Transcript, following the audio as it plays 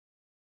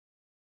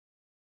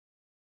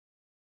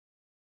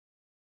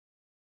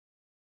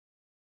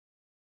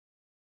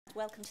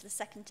Welcome to the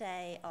second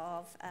day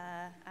of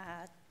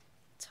our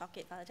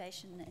Target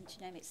Validation in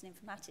Genomics and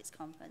Informatics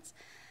conference.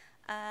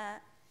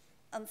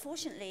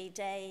 Unfortunately,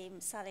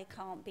 Dame Sally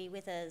can't be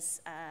with us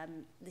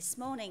this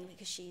morning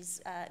because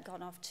she's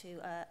gone off to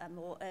a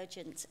more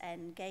urgent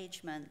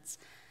engagement.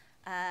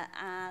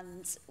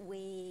 And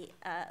we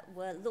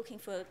were looking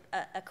for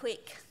a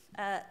quick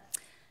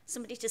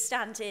somebody to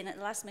stand in at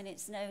the last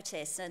minute's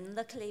notice, and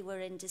luckily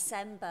we're in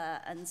December,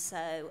 and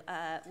so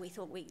we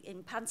thought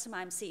in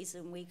pantomime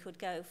season we could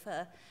go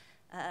for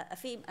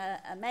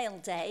a male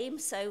dame,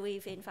 so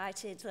we've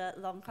invited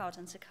Lon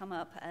Cardon to come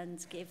up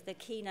and give the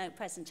keynote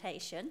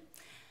presentation.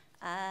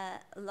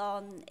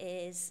 Lon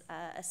is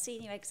a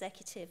senior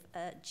executive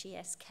at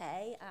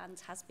GSK and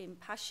has been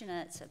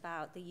passionate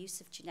about the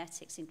use of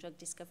genetics in drug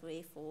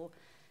discovery for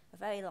a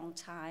very long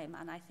time,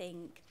 and I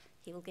think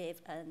he will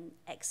give an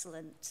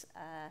excellent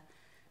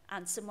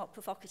and somewhat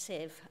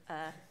provocative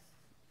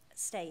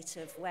state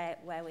of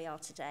where we are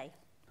today.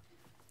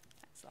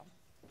 Thanks,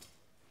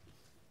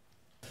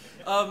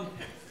 Lon.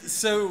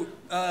 So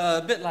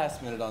a bit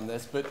last minute on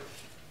this, but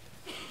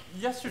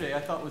yesterday I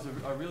thought was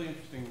a really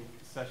interesting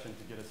session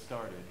to get us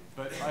started.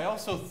 But I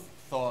also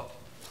thought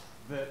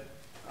that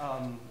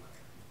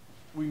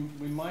we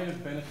might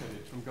have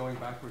benefited from going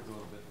backwards a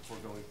little bit before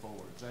going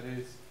forward. That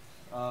is,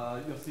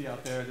 you'll see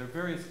out there are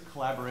various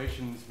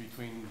collaborations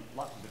between,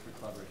 lots of different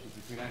collaborations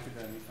between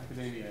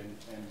academia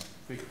and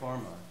big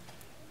pharma.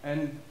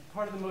 And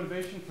part of the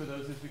motivation for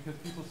those is because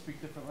people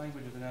speak different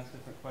languages and ask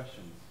different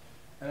questions.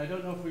 And I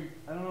don't know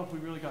if we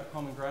really got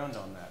common ground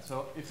on that.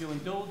 So if you'll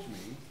indulge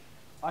me,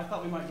 I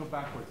thought we might go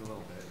backwards a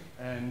little bit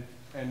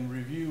and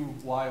review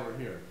why we're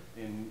here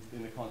in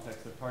the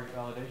context of target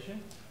validation,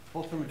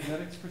 both from a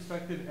genetics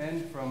perspective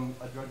and from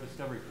a drug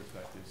discovery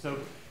perspective. So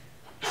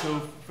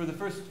for the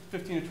first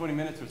 15 or 20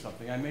 minutes or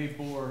something, I may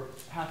bore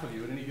half of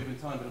you at any given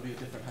time, but it'll be a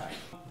different half.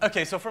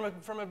 Okay, so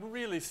from a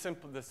really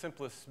simple, the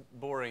simplest,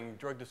 boring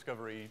drug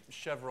discovery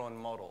chevron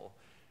model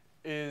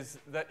is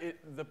that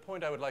the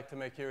point I would like to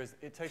make here is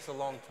it takes a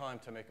long time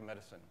to make a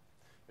medicine.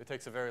 It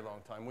takes a very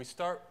long time. We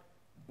start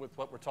with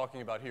what we're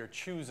talking about here,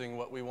 choosing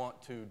what we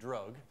want to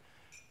drug.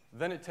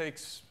 Then it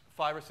takes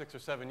 5 or 6 or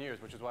 7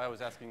 years, which is why I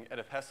was asking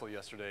Edith Hessel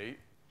yesterday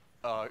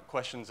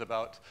questions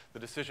about the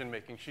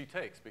decision-making she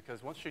takes,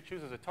 because once she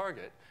chooses a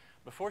target,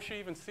 before she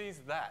even sees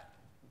that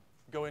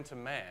go into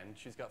man,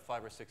 she's got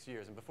 5 or 6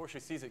 years, and before she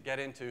sees it get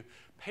into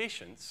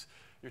patients,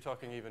 you're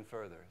talking even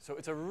further. So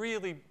it's a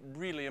really,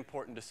 really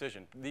important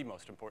decision, the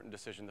most important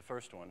decision, the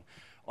first one,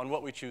 on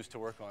what we choose to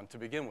work on to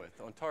begin with,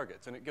 on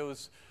targets. And it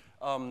goes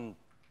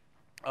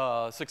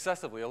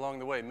successively along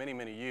the way, many,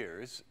 many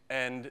years,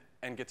 and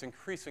gets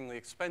increasingly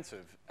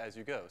expensive as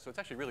you go. So it's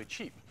actually really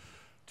cheap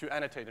to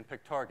annotate and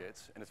pick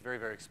targets, and it's very,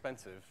 very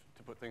expensive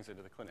to put things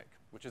into the clinic,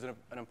 which is an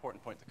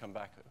important point to come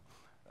back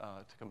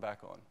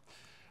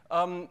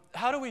on.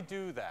 How do we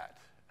do that?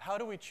 How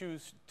do we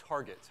choose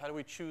targets? How do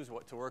we choose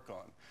what to work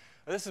on?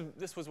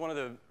 This was one of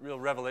the real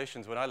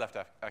revelations when I left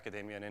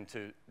academia and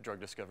into drug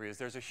discovery, is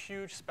there's a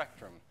huge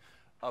spectrum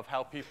of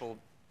how people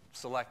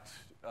select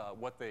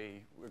what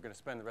they were going to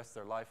spend the rest of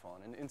their life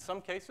on. And in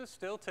some cases,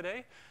 still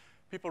today,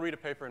 people read a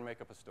paper and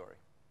make up a story.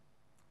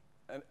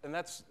 And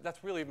that's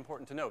really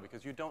important to know,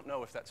 because you don't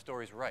know if that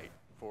story's right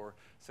for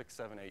 6,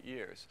 7, 8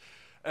 years.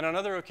 And on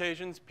other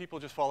occasions, people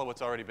just follow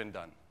what's already been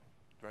done,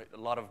 right? A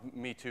lot of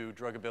Me Too,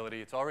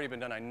 drugability, it's already been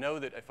done. I know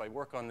that if I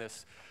work on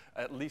this,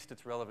 at least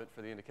it's relevant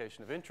for the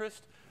indication of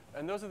interest.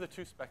 And those are the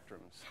two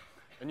spectrums.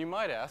 And you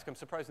might ask, I'm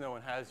surprised no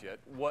one has yet,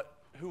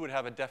 who would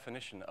have a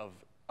definition of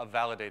a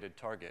validated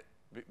target?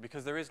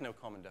 Because there is no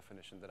common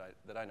definition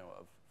that I know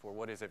of for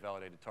what is a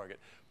validated target.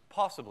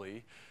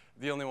 Possibly,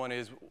 the only one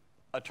is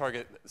a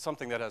target,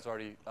 something that has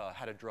already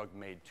had a drug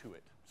made to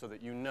it, so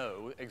that you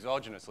know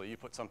exogenously you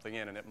put something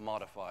in and it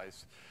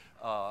modifies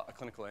a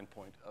clinical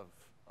endpoint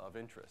of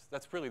interest.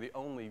 That's really the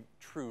only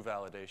true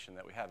validation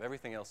that we have.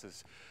 Everything else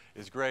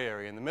is gray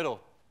area in the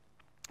middle.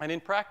 And in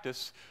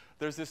practice,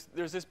 there's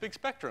this big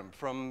spectrum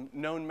from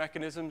known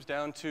mechanisms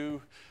down to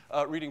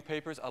reading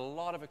papers, a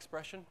lot of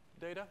expression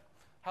data.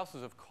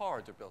 Houses of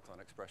cards are built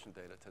on expression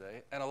data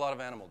today, and a lot of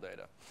animal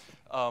data,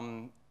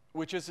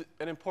 which is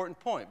an important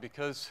point,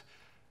 because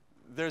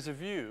there's a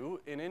view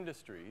in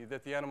industry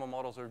that the animal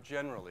models are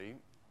generally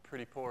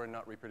pretty poor and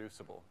not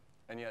reproducible,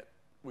 and yet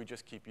we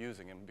just keep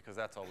using them because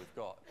that's all we've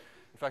got.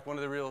 In fact, one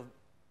of the real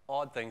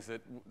odd things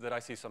that I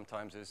see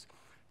sometimes is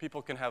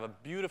people can have a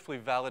beautifully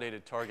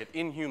validated target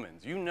in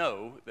humans. You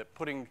know that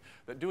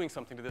doing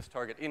something to this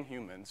target in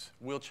humans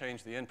will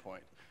change the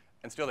endpoint,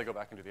 and still they go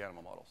back into the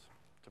animal models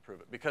to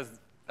prove it, because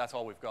that's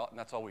all we've got and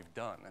that's all we've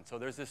done. And so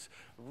there's this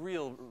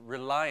real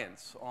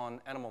reliance on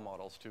animal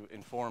models to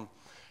inform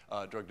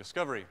drug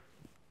discovery.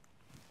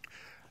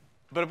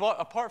 But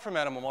apart from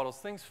animal models,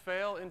 things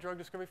fail in drug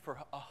discovery for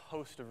a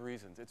host of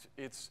reasons.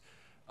 It's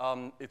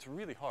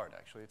really hard,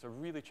 actually. It's a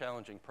really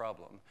challenging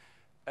problem.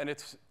 And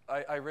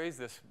I raise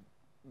this,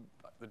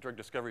 the drug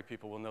discovery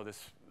people will know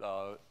this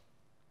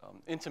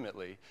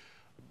intimately,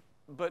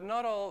 but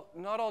not all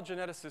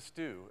geneticists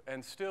do.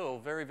 And still,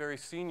 very, very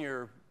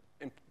senior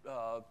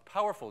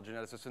powerful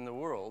geneticists in the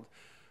world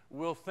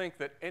will think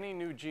that any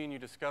new gene you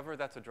discover,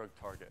 that's a drug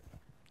target.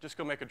 Just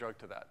go make a drug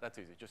to that. That's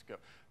easy. Just go.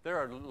 There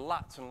are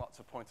lots and lots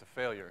of points of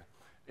failure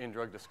in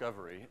drug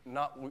discovery.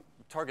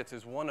 Targets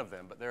is one of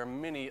them, but there are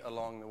many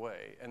along the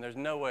way. And there's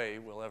no way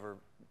we'll ever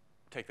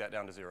take that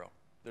down to zero.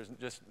 There's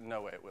just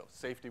no way it will.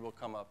 Safety will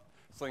come up,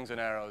 slings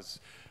and arrows,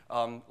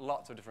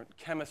 lots of different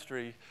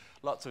chemistry,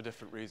 lots of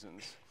different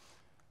reasons.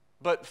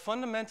 But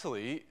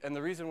fundamentally, and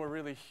the reason we're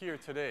really here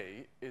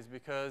today is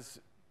because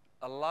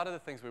a lot of the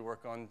things we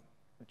work on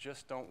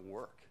just don't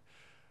work.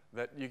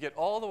 That you get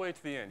all the way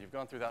to the end. You've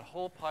gone through that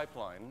whole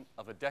pipeline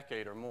of a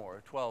decade or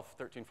more, 12,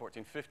 13,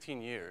 14,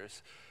 15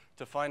 years,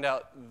 to find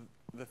out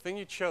the thing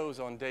you chose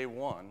on day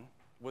one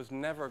was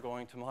never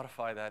going to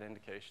modify that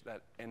indication,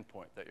 that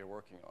endpoint that you're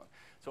working on.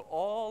 So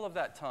all of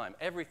that time,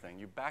 everything,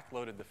 you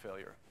backloaded the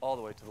failure all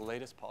the way to the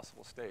latest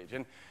possible stage.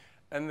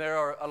 And there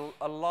are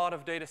a lot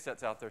of data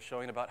sets out there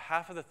showing about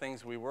half of the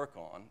things we work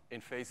on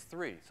in phase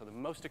 3, so the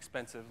most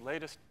expensive,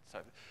 latest,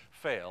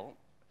 fail,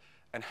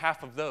 and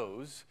half of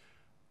those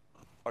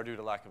are due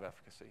to lack of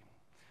efficacy.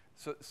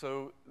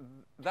 So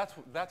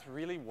that's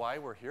really why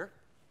we're here,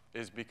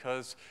 is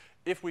because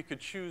if we could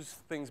choose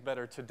things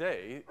better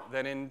today,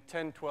 then in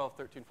 10, 12,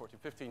 13, 14,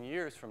 15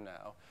 years from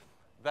now,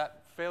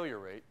 that failure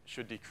rate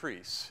should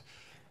decrease.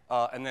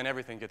 And then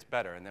everything gets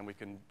better. And then we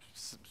can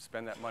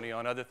spend that money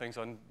on other things,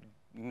 on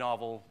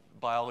novel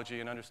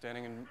biology and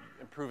understanding and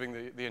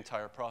improving the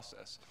entire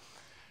process.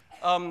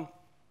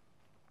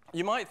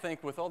 You might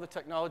think with all the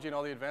technology and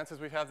all the advances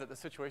we have that the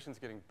situation's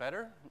getting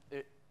better.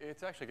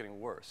 It's actually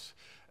getting worse,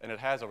 and it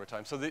has over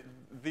time. So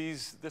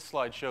this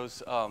slide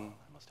shows, I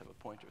must have a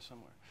pointer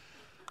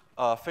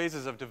somewhere,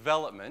 phases of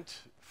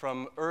development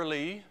from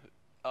early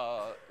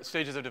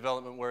stages of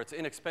development where it's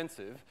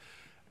inexpensive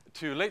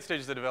to late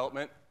stages of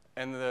development,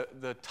 and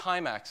the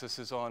time axis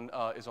is on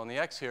the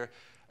X here.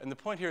 And the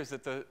point here is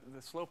that the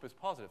slope is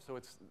positive. So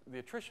it's the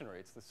attrition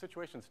rates, the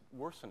situation's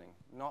worsening,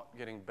 not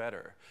getting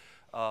better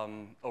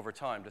over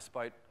time,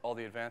 despite all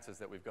the advances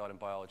that we've got in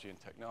biology and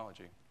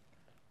technology.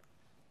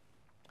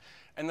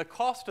 And the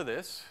cost of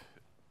this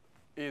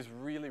is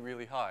really,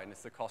 really high, and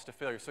it's the cost of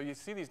failure. So you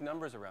see these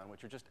numbers around,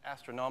 which are just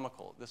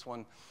astronomical. This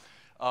one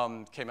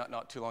came out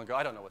not too long ago.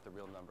 I don't know what the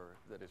real number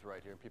that is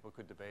right here, and people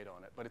could debate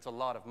on it, but it's a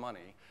lot of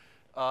money.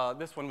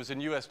 This one was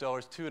in US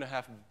dollars,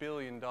 $2.5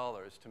 billion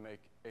to make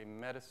a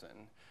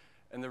medicine.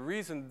 And the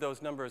reason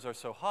those numbers are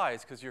so high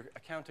is because you're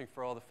accounting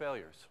for all the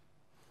failures.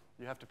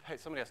 You have to pay,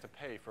 somebody has to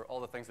pay for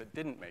all the things that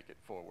didn't make it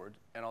forward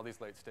and all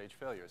these late stage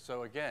failures.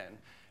 So again,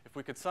 if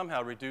we could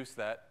somehow reduce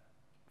that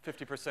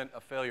 50%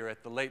 of failure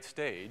at the late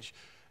stage,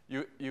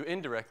 you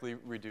indirectly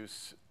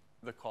reduce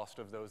the cost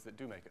of those that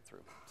do make it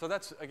through. So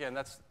that's, again,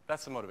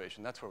 that's the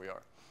motivation. That's where we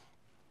are.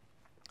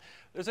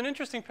 There's an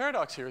interesting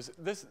paradox here. Is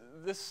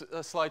this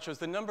slide shows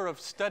the number of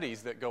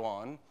studies that go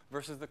on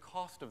versus the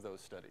cost of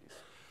those studies.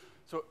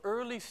 So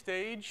early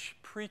stage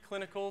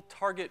preclinical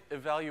target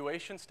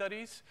evaluation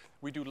studies,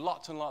 we do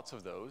lots and lots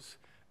of those,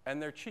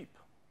 and they're cheap.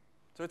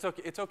 So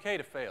it's okay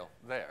to fail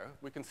there.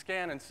 We can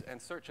scan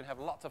and search and have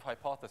lots of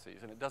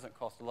hypotheses, and it doesn't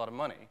cost a lot of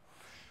money.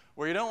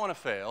 Where you don't want to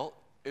fail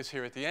is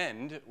here at the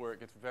end, where it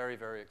gets very,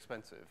 very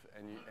expensive.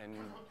 And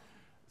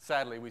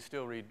sadly, we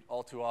still read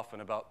all too often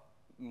about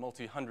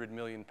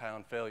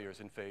multi-hundred-million-pound failures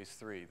in phase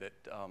 3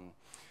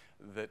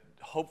 that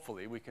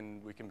hopefully we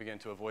can begin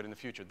to avoid in the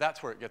future.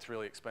 That's where it gets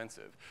really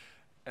expensive.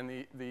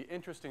 And the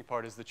interesting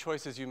part is the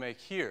choices you make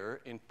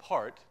here, in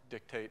part,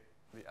 dictate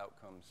the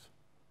outcomes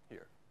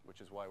here,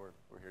 which is why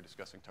we're here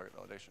discussing target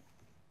validation.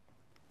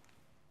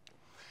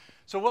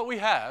 So what we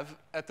have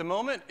at the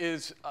moment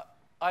is,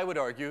 I would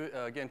argue,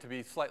 again, to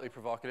be slightly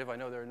provocative, I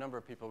know there are a number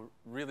of people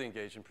really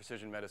engaged in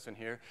precision medicine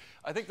here.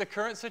 I think the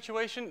current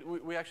situation,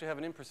 we actually have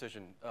an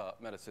imprecision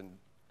medicine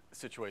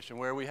situation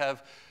where we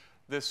have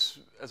this,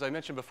 as I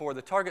mentioned before,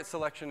 the target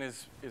selection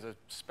is a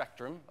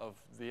spectrum of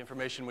the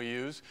information we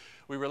use.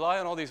 We rely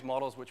on all these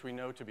models which we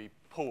know to be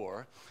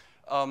poor.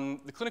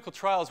 The clinical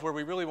trials where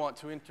we really want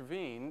to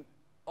intervene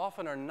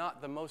often are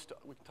not the most,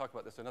 we can talk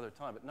about this another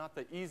time, but not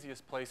the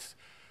easiest place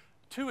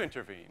to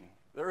intervene.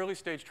 The early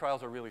stage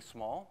trials are really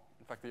small.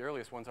 In fact, the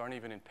earliest ones aren't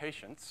even in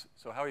patients.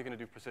 So how are you going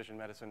to do precision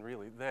medicine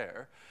really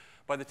there?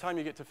 By the time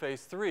you get to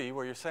phase 3,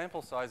 where your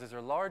sample sizes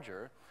are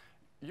larger,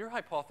 your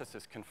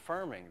hypothesis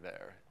confirming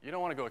there. You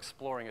don't want to go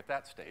exploring at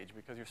that stage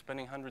because you're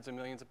spending hundreds of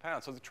millions of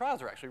pounds. So the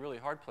trials are actually a really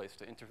hard place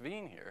to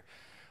intervene here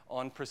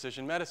on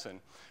precision medicine.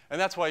 And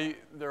that's why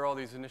there are all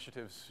these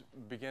initiatives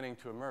beginning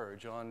to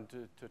emerge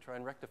to try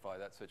and rectify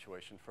that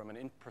situation from an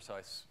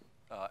imprecise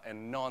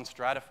and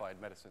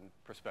non-stratified medicine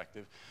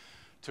perspective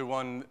to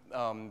one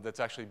that's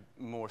actually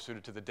more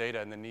suited to the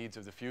data and the needs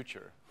of the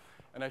future.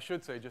 And I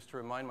should say, just to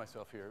remind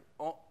myself here,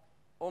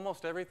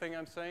 almost everything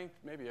I'm saying,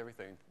 maybe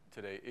everything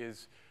today,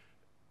 is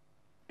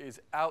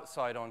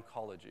outside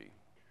oncology.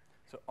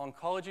 So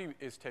oncology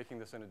is taking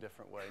this in a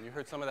different way. And you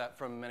heard some of that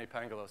from Manny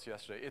Pangalos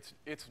yesterday.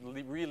 It's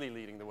really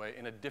leading the way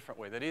in a different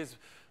way that is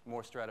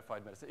more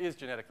stratified medicine. It is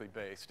genetically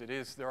based.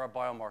 There are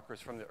biomarkers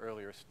from the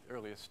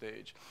earliest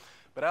stage.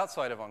 But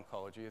outside of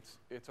oncology,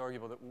 it's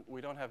arguable that we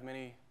don't have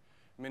many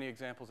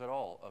examples at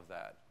all of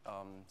that.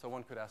 So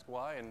one could ask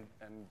why,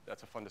 and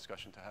that's a fun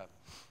discussion to have.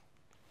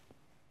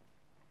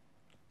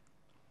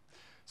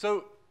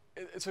 So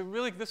this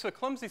is a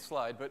clumsy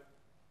slide,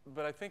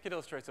 but I think it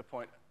illustrates a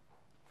point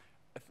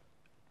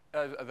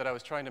that I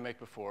was trying to make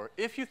before.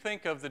 If you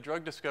think of the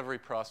drug discovery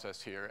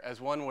process here as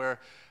one where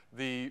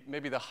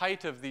maybe the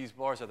height of these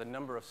bars are the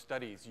number of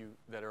studies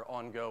that are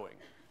ongoing,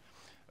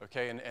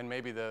 okay, and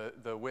maybe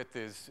the width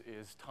is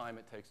time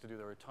it takes to do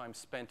that, or time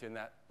spent in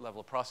that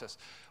level of process.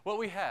 What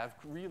we have,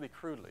 really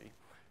crudely,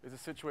 is a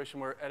situation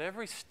where at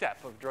every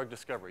step of drug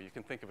discovery, you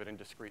can think of it in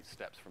discrete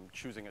steps, from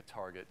choosing a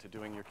target to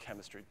doing your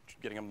chemistry,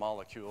 getting a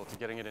molecule, to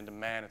getting it into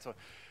man, and so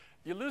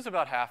you lose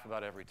about half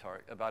about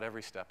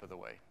every step of the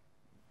way.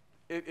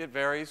 It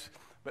varies,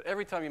 but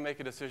every time you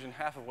make a decision,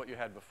 half of what you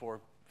had before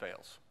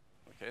fails.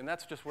 Okay, and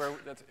that's just where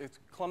it's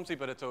clumsy,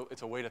 but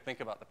it's a way to think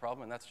about the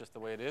problem, and that's just the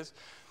way it is.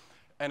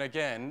 And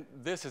again,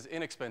 this is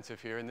inexpensive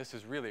here, and this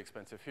is really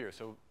expensive here.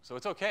 So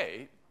it's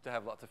okay to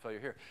have lots of failure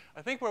here.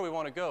 I think where we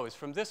want to go is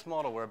from this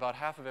model where about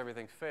half of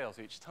everything fails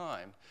each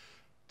time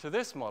to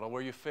this model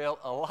where you fail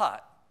a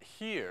lot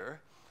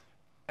here,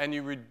 and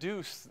you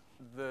reduce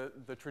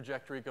the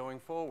trajectory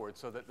going forward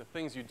so that the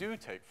things you do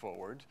take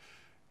forward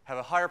have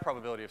a higher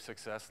probability of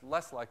success,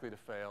 less likely to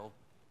fail,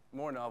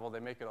 more novel, they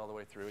make it all the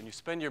way through, and you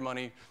spend your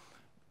money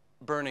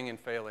burning and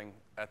failing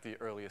at the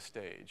earliest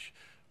stage,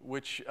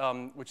 which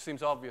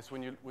seems obvious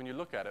when you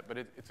look at it, but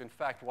it's in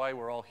fact why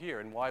we're all here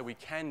and why we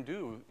can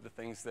do the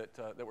things that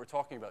we're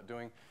talking about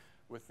doing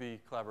with the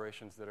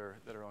collaborations that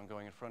are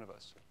ongoing in front of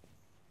us.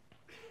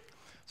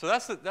 So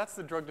that's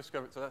the drug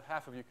discovery. So that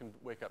half of you can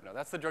wake up now.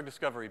 That's the drug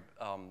discovery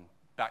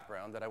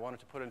background that I wanted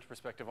to put into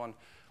perspective on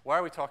why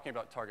are we talking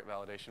about target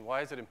validation?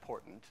 Why is it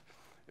important?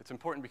 It's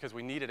important because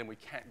we need it and we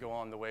can't go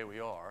on the way we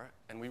are,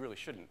 and we really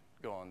shouldn't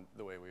go on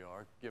the way we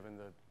are, given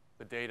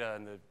the data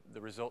and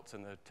the results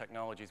and the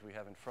technologies we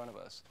have in front of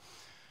us.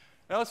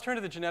 Now let's turn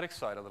to the genetics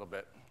side a little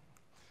bit.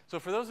 So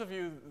for those of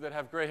you that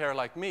have gray hair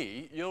like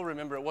me, you'll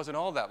remember it wasn't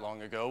all that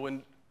long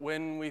ago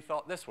when we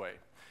thought this way.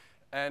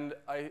 And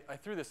I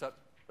threw this up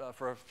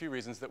for a few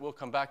reasons that we'll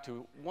come back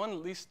to.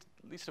 One,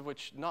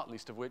 not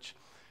least of which,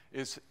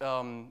 is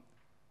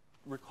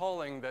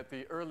recalling that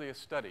the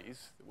earliest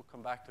studies, we'll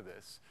come back to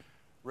this,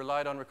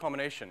 relied on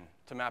recombination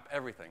to map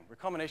everything.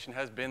 Recombination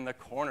has been the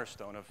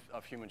cornerstone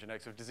of human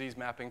genetics, of disease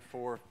mapping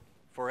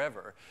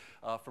forever,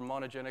 from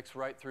monogenics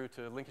right through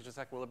to linkages,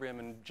 equilibrium,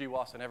 and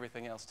GWAS and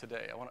everything else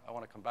today. I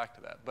want to come back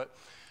to that.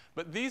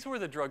 But these were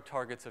the drug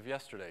targets of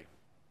yesterday,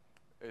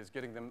 is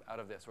getting them out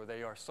of this, or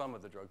they are some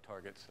of the drug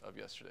targets of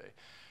yesterday.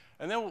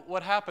 And then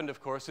what happened,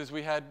 of course, is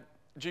we had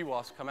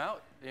GWAS come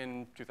out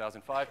in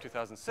 2005,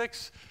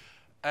 2006,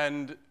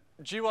 and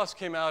GWAS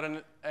came out,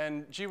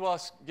 and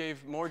GWAS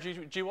gave more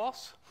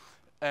GWAS,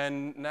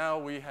 and now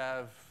we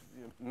have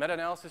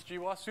meta-analysis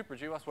GWAS, super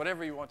GWAS,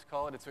 whatever you want to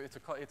call it.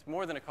 It's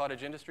more than a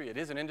cottage industry. It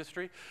is an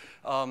industry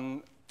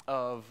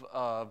of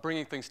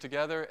bringing things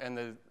together,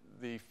 and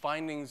the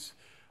findings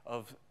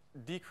of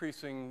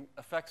decreasing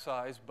effect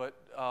size, but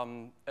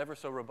ever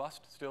so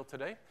robust still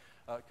today,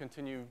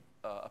 continue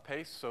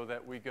apace, so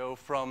that we go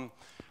from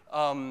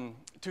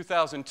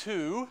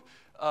 2002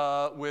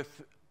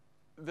 with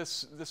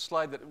this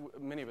slide that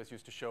many of us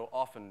used to show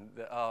often,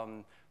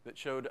 that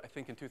showed, I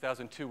think in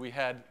 2002, we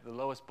had the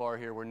lowest bar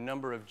here were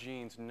number of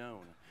genes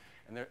known.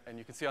 And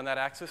you can see on that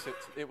axis,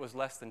 it was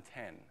less than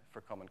 10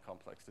 for common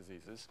complex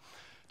diseases,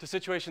 to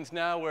situations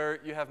now where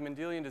you have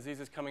Mendelian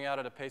diseases coming out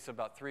at a pace of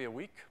about 3 a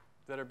week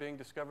that are being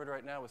discovered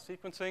right now with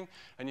sequencing,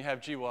 and you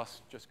have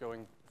GWAS just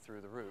going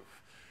through the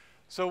roof.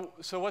 So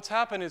what's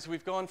happened is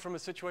we've gone from a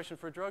situation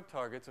for drug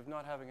targets of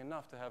not having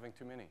enough to having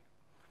too many.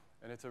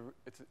 And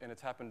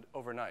it's happened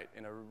overnight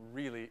in a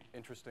really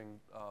interesting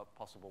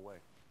possible way.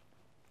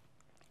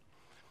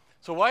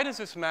 So why does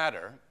this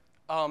matter?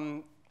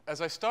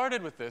 As I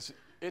started with this,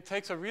 it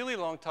takes a really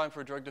long time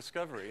for drug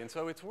discovery. And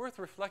so it's worth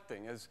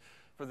reflecting, as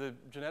for the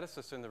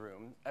geneticists in the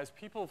room, as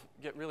people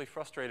get really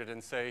frustrated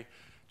and say,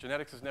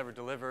 genetics has never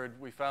delivered.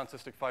 We found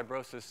cystic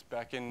fibrosis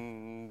back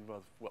in,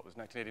 well, what was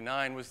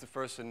 1989 was the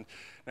first, and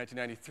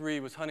 1993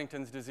 was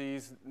Huntington's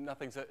disease.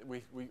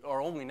 We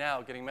are only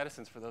now getting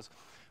medicines for those.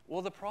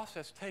 Well, the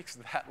process takes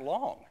that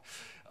long,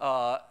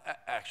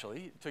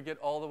 actually, to get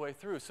all the way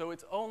through. So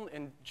it's only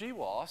in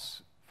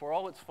GWAS, for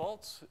all its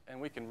faults,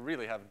 and we can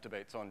really have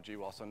debates on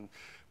GWAS and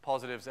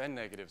positives and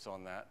negatives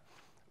on that,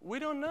 we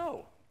don't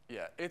know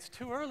yet. It's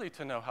too early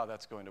to know how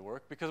that's going to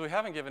work because we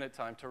haven't given it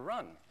time to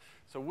run.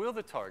 So will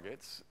the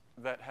targets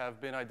that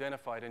have been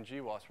identified in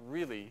GWAS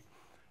really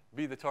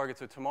be the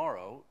targets of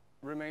tomorrow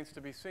remains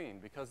to be seen,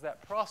 because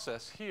that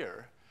process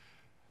here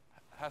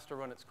has to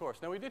run its course.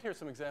 Now, we did hear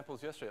some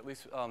examples yesterday, at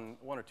least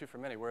one or two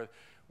from many,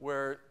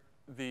 where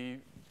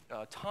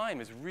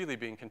time is really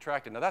being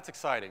contracted. Now, that's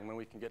exciting when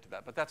we can get to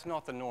that, but that's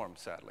not the norm,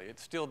 sadly. It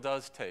still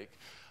does take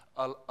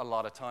a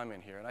lot of time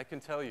in here. And I can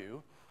tell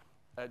you,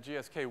 at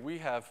GSK, we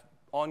have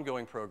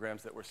ongoing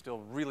programs that we're still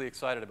really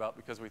excited about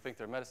because we think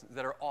they're medicines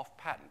that are off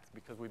patent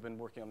because we've been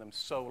working on them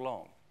so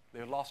long.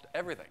 They've lost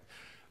everything.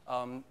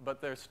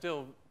 But they're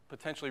still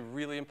potentially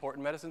really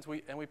important medicines,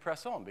 and we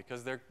press on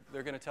because they're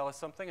going to tell us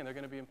something, and they're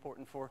going to be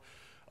important for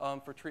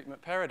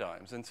treatment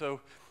paradigms. And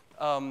so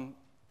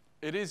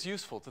it is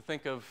useful to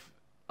think of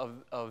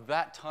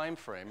that time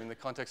frame in the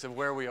context of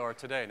where we are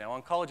today. Now,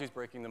 oncology is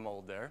breaking the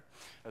mold there,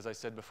 as I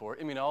said before.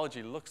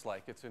 Immunology looks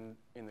like it's in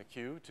the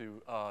queue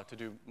to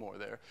do more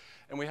there.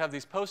 And we have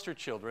these poster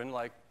children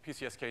like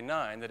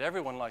PCSK9 that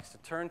everyone likes to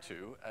turn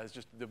to as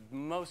just the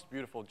most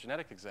beautiful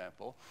genetic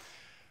example.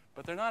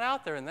 But they're not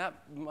out there in that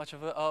much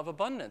of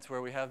abundance where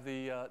we have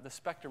the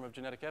spectrum of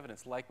genetic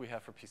evidence like we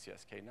have for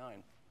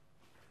PCSK9.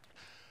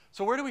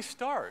 So where do we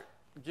start,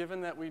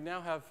 given that we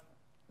now have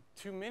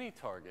too many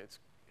targets,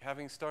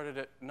 having started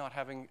at not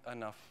having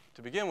enough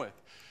to begin with?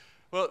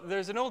 Well,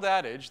 there's an old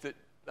adage that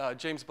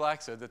James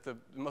Black said that the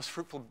most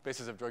fruitful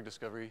basis of drug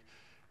discovery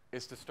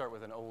is to start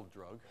with an old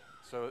drug.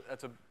 So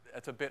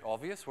that's a bit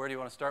obvious. Where do you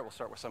want to start? We'll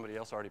start where somebody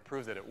else already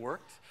proved that it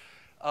worked.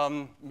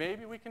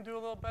 Maybe we can do a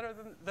little better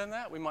than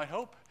that, we might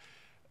hope.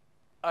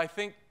 I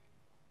think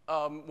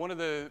one of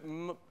the,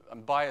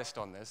 I'm biased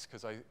on this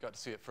because I got to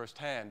see it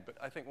firsthand, but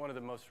I think one of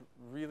the most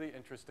really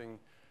interesting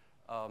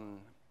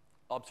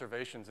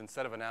observations and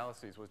set of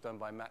analyses was done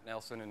by Matt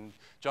Nelson and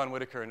John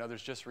Whitaker and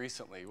others just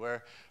recently,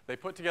 where they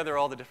put together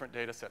all the different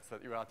data sets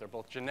that are out there,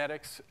 both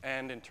genetics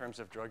and in terms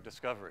of drug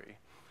discovery,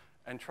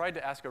 and tried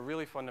to ask a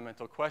really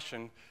fundamental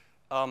question.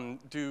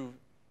 Does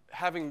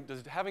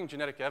having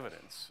genetic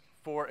evidence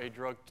for a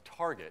drug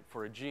target,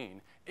 for a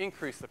gene,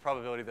 increase the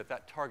probability that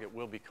that target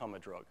will become a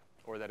drug,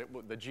 or that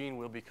the gene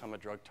will become a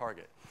drug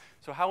target?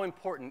 So how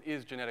important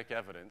is genetic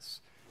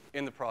evidence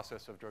in the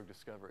process of drug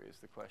discovery is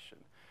the question.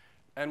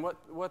 And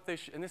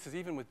and this is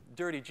even with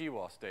dirty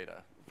GWAS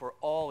data, for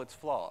all its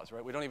flaws,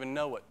 right? We don't even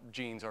know what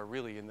genes are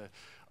really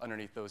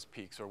underneath those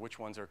peaks, or which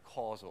ones are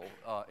causal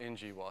in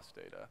GWAS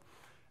data.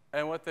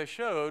 And what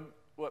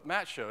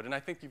Matt showed, and I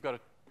think you've got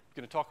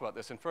going to talk about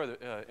this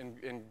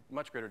in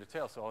much greater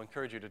detail, so I'll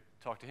encourage you to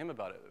talk to him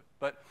about it.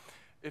 But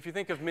if you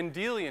think of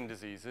Mendelian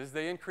diseases,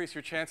 they increase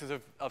your chances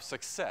of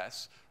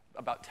success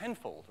about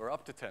tenfold or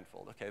up to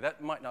tenfold. Okay,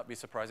 that might not be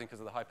surprising because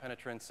of the high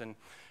penetrance and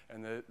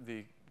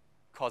the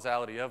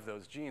causality of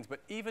those genes.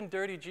 But even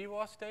dirty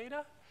GWAS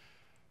data,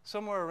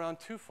 somewhere around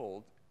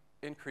twofold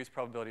increased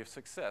probability of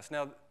success.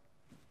 Now,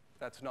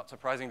 that's not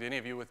surprising to any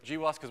of you with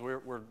GWAS because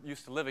we're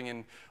used to living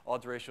in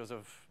odds ratios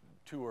of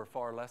 2 or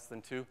far less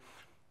than 2.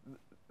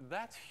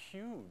 That's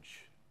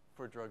huge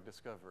for drug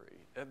discovery.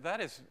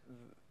 That is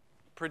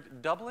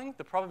doubling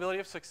the probability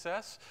of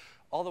success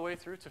all the way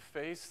through to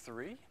phase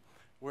 3,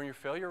 where your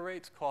failure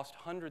rates cost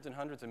hundreds and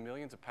hundreds of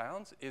millions of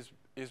pounds, is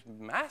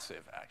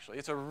massive, actually.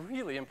 It's a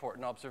really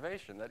important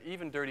observation that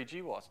even dirty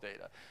GWAS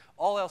data,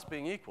 all else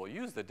being equal,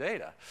 use the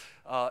data,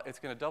 it's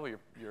going to double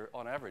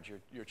on average,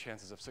 your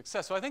chances of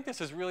success. So I think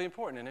this is really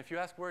important. And if you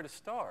ask where to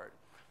start,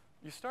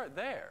 you start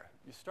there.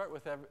 You start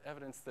with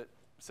evidence that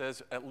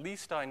says, at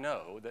least I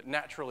know that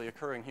naturally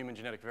occurring human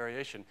genetic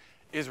variation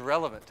is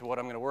relevant to what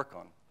I'm going to work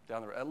on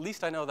down the road. At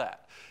least I know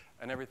that.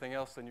 And everything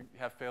else, then you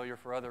have failure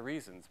for other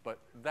reasons. But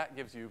that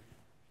gives you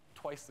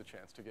twice the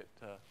chance to get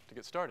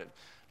started.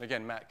 And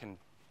again, Matt can,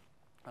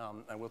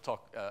 and we'll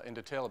talk in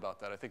detail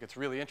about that. I think it's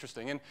really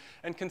interesting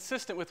and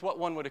consistent with what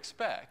one would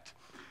expect.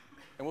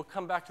 And we'll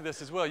come back to this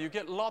as well. You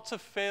get lots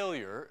of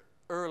failure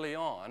early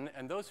on,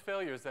 and those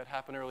failures that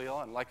happen early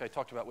on, like I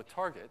talked about with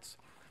targets,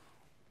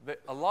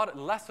 a lot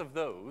less of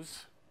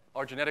those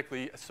are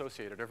genetically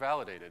associated or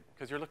validated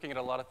because you're looking at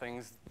a lot of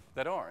things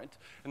that aren't.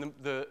 And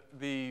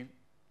the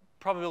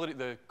probability,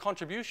 the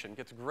contribution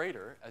gets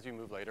greater as you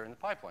move later in the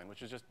pipeline,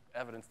 which is just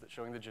evidence that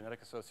showing the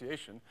genetic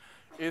association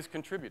is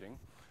contributing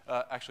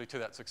actually to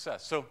that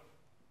success. So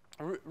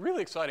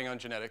really exciting on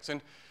genetics.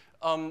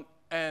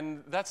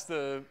 And that's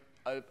a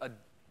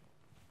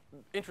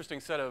interesting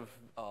set of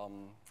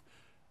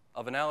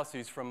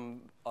analyses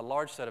from a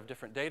large set of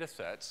different data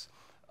sets.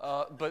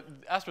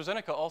 But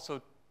AstraZeneca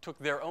also took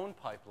their own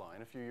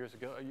pipeline a few years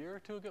ago, a year or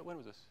two ago, when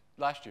was this?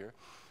 Last year,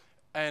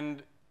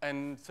 and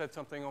said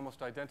something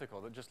almost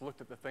identical, that just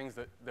looked at the things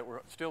that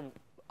were still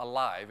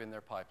alive in their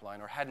pipeline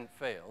or hadn't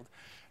failed,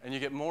 and you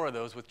get more of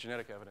those with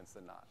genetic evidence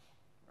than not,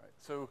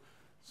 right?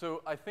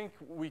 So I think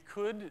we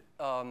could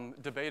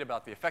debate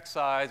about the effect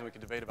size, and we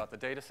could debate about the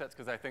data sets,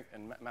 because I think,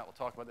 and Matt will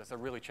talk about this, they're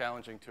really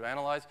challenging to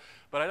analyze,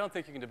 but I don't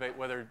think you can debate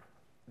whether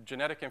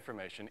genetic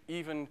information,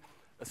 even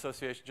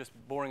association, just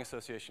boring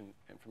association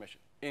information,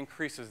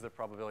 increases the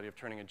probability of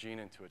turning a gene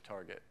into a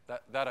target.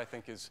 That I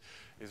think is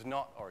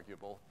not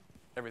arguable.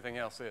 Everything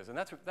else is. And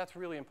that's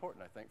really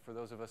important, I think, for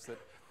those of us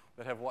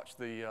that have watched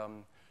the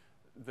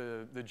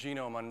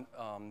genome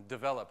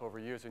develop over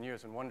years and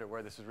years and wonder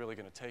where this is really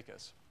going to take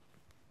us.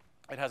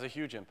 It has a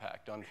huge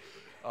impact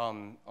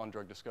on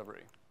drug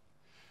discovery.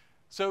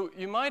 So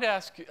you might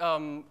ask,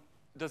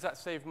 does that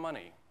save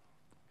money?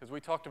 because we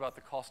talked about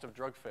the cost of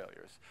drug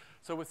failures.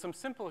 So with some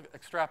simple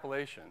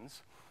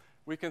extrapolations,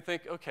 we can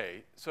think,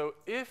 okay, so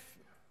if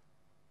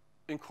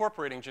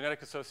incorporating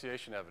genetic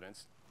association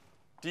evidence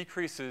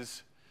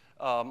decreases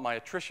my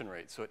attrition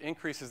rate, so it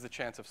increases the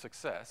chance of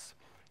success,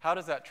 how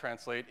does that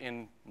translate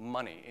in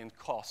money, in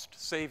cost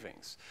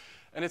savings?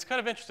 And it's kind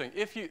of interesting.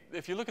 If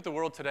you look at the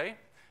world today,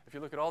 if you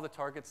look at all the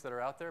targets that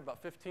are out there,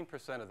 about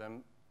 15% of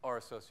them are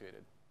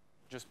associated,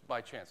 just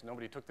by chance.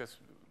 Nobody took this,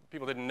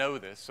 people didn't know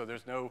this, so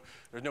there's no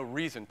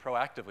reason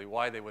proactively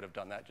why they would have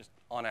done that, just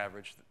on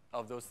average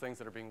of those things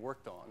that are being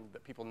worked on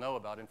that people know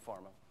about in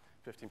pharma,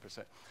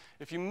 15%.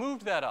 If you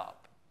moved that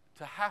up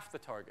to half the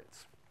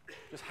targets,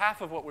 just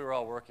half of what we were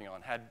all working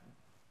on had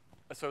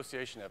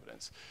association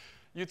evidence,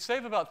 you'd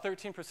save about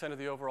 13% of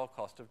the overall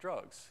cost of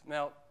drugs.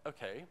 Now,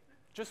 okay,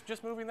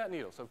 just moving that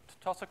needle. So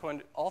toss a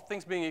coin, all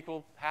things being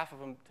equal, half of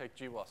them take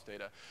GWAS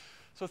data.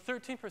 So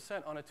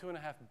 13% on a $2.5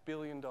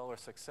 billion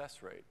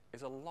success rate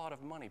is a lot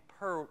of money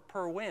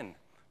per win,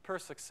 per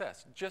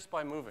success, just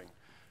by moving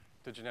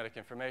to genetic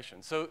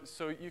information. So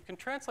you can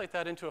translate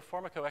that into a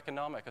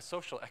pharmacoeconomic, a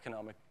social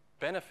economic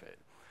benefit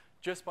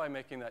just by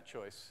making that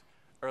choice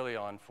early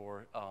on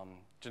for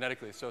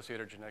genetically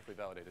associated or genetically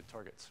validated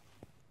targets.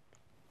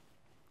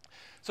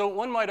 So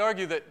one might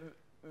argue that,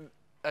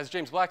 as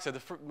James Black said,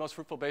 the most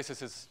fruitful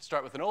basis is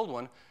start with an old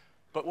one.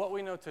 But what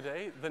we know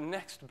today, the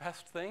next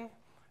best thing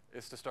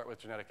is to start with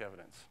genetic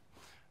evidence.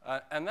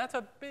 And that's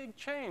a big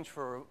change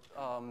for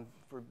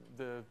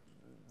the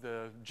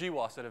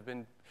GWAS that have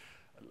been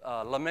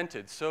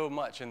lamented so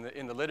much in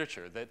the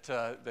literature,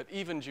 that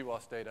even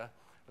GWAS data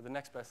are the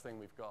next best thing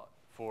we've got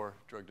for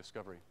drug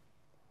discovery.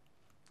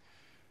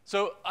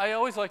 So I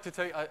always like to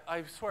take,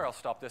 I swear I'll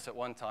stop this at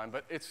one time,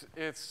 but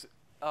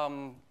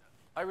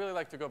I really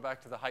like to go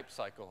back to the hype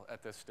cycle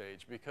at this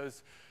stage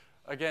because,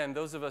 again,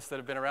 those of us that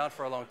have been around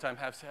for a long time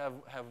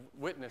have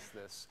witnessed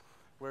this,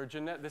 where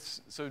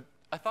so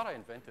I thought I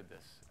invented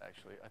this,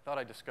 actually. I thought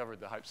I discovered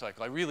the hype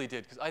cycle. I really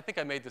did, because I think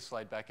I made this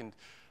slide back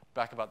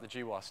about the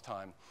GWAS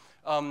time.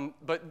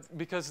 But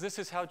because this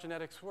is how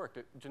genetics worked.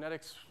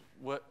 Genetics,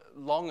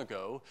 long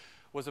ago,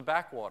 was a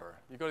backwater.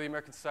 You go to the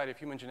American Society of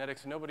Human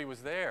Genetics, and nobody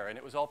was there, and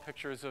it was all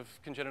pictures of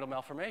congenital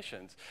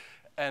malformations.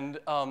 And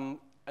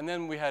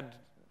then we had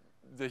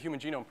the Human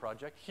Genome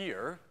Project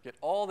here, get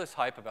all this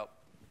hype about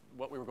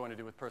what we were going to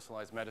do with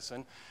personalized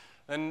medicine.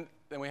 Then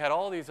we had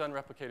all these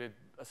unreplicated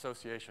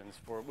associations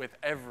with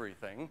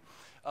everything.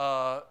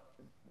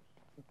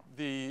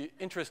 The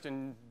interest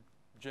in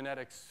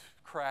genetics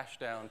crashed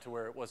down to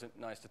where it wasn't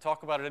nice to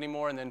talk about it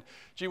anymore, and then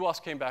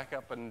GWAS came back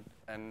up,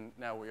 and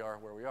now we are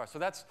where we are. So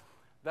that's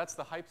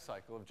the hype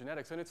cycle of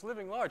genetics, and it's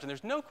living large, and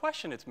there's no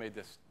question it's made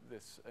this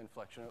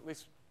inflection. At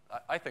least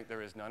I think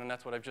there is none, and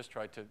that's what I've just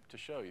tried to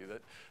show you,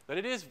 that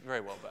it is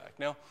very well back.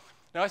 Now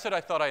I said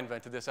I thought I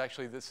invented this.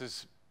 Actually, this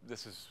is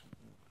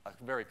a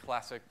very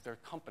classic. There are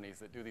companies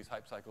that do these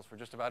hype cycles for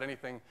just about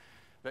anything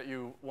that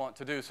you want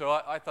to do. So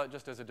I thought,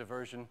 just as a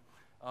diversion,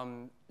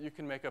 you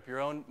can make up your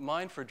own.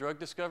 Mine for drug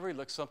discovery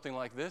looks something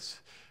like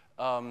this.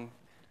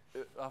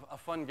 A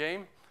fun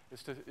game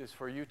is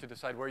for you to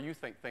decide where you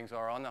think things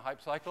are on the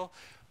hype cycle.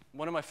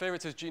 One of my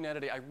favorites is gene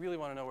editing. I really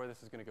want to know where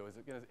this is going to go.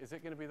 Is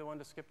it going to be the one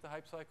to skip the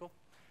hype cycle?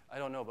 I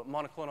don't know, but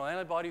monoclonal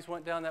antibodies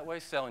went down that way.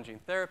 Cell and gene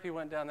therapy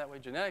went down that way.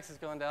 Genetics has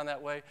gone down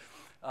that way.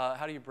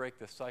 How do you break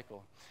this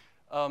cycle?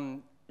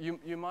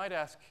 You might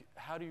ask,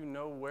 how do you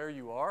know where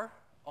you are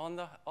on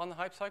the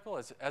hype cycle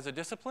as a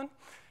discipline?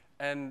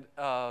 And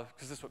because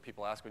this is what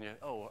people ask when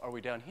are we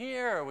down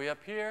here? Are we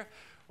up here?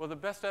 Well, the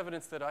best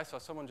evidence that I saw,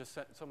 someone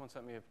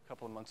sent me a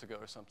couple of months ago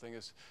or something,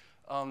 is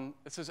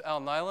this is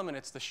Alnylam, and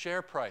it's the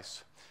share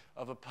price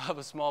of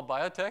a small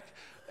biotech,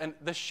 and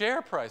the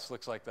share price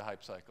looks like the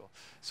hype cycle.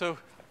 So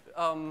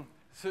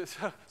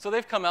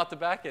they've come out the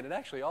back end, and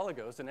actually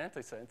oligos and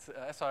antisense,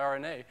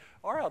 siRNA,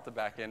 are out the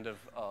back end of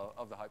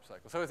the hype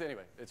cycle. So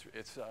anyway,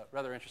 it's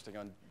rather interesting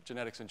on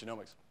genetics and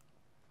genomics.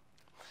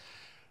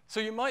 So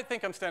you might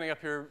think I'm standing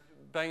up here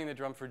banging the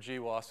drum for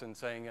GWAS and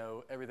saying,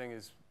 oh, everything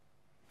is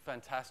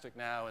fantastic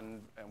now,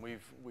 and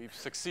we've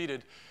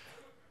succeeded.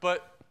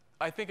 But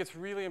I think it's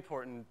really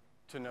important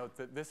to note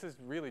that this is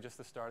really just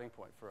the starting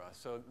point for us.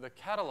 So the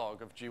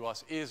catalog of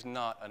GWAS is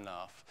not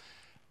enough.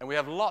 And we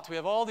have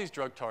all these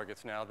drug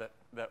targets now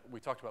that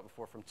we talked about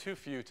before, from too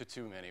few to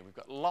too many. We've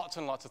got lots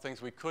and lots of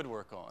things we could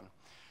work on.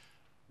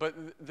 But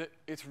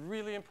it's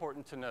really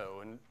important to know,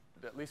 and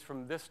at least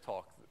from this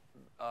talk,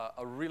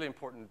 a really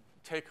important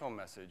take-home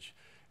message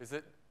is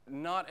that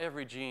not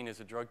every gene is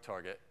a drug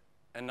target,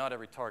 and not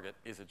every target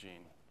is a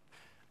gene.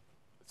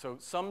 So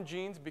some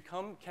genes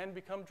can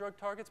become drug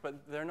targets, but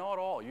they're not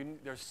all.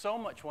 There's so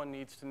much one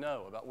needs to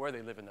know about where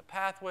they live in the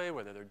pathway,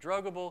 whether they're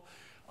druggable,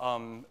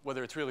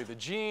 whether it's really the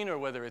gene or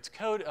whether it's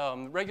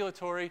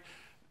regulatory.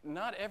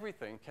 Not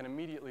everything can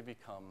immediately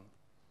become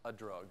a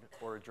drug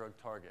or a drug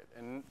target.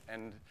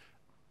 And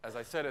as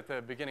I said at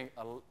the beginning,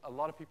 a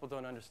lot of people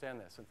don't understand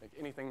this and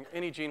think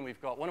any gene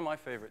we've got. One of my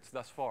favorites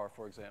thus far,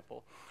 for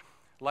example,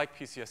 like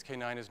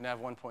PCSK9, is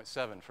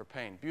NaV1.7 for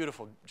pain.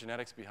 Beautiful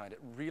genetics behind it.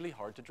 Really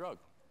hard to drug.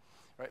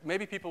 Right?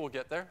 Maybe people will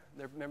get there.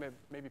 There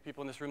may be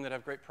people in this room that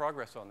have great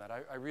progress on that.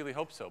 I really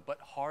hope so, but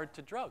hard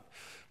to drug.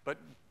 But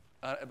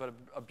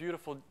a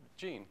beautiful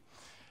gene.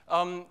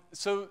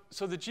 So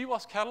the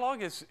GWAS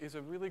catalog is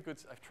a really good,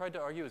 I've tried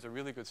to argue, is a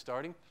really good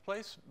starting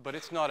place, but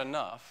it's not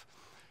enough.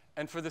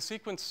 And for the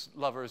sequence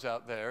lovers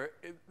out there,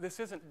 this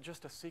isn't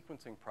just a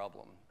sequencing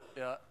problem.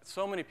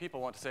 So many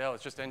people want to say, oh,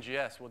 it's just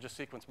NGS. We'll just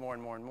sequence more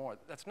and more and more.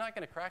 That's not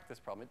going to crack this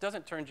problem. It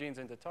doesn't turn genes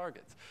into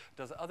targets. It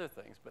does other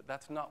things, but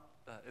that's not,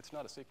 it's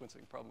not a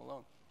sequencing problem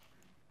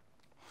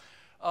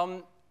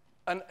alone.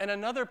 And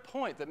another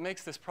point that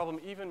makes this problem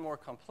even more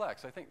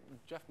complex, I think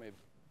Jeff may have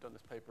done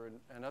this paper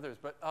and others,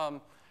 but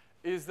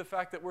is the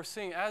fact that we're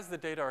seeing, as the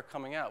data are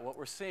coming out, what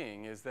we're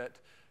seeing is that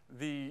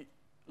the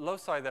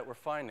loci that we're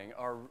finding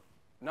are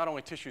not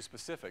only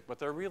tissue-specific, but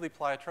they're really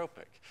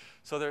pleiotropic.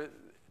 So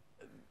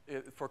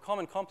for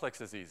common complex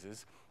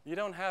diseases, you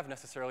don't have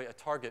necessarily a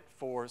target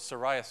for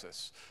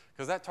psoriasis,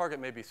 because that target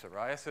may be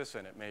psoriasis,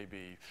 and it may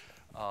be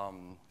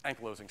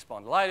ankylosing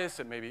spondylitis.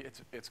 It may be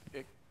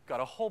it got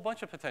a whole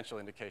bunch of potential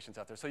indications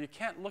out there. So you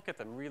can't look at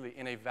them really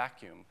in a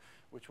vacuum,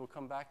 which we'll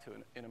come back to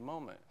in a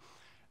moment.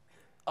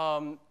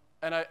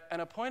 And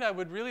a point I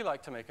would really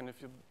like to make, and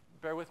if you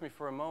bear with me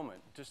for a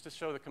moment, just to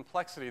show the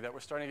complexity that we're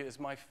starting to get,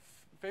 is my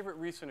favorite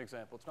recent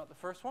example. It's not the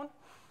first one,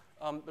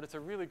 but it's a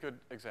really good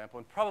example,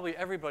 and probably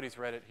everybody's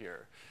read it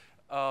here.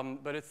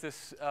 But it's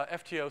this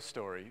FTO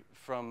story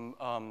from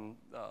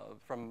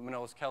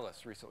Manolis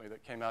Kellis recently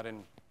that came out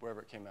in,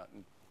 wherever it came out,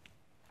 in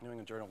New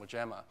England Journal of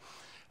JAMA.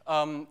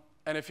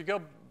 And if you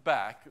go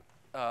back,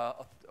 I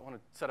want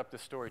to set up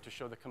this story to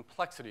show the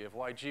complexity of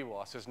why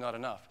GWAS is not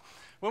enough.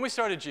 When we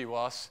started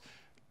GWAS,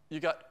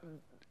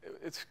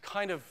 it's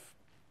kind of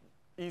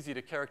easy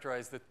to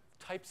characterize the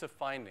types of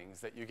findings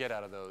that you get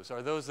out of those.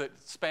 Are those that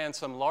span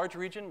some large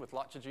region with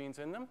lots of genes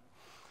in them,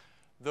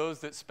 those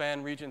that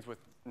span regions with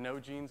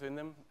no genes in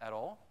them at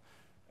all,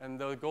 and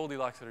the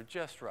Goldilocks that are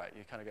just right.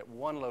 You kind of get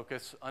one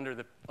locus under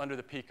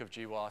the peak of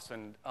GWAS,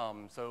 and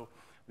so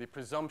the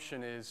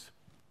presumption is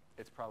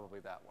it's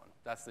probably that one.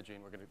 That's the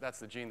gene we're going to. That's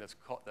the gene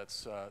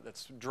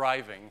that's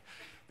driving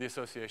the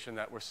association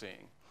that we're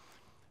seeing.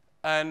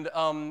 And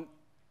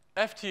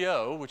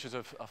FTO, which is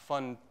a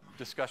fun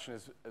discussion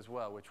as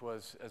well, which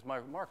was, as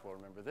Mark will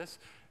remember this,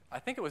 I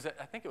think it was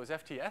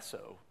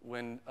FTSO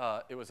when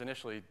it was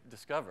initially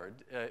discovered.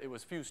 It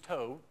was fused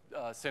toe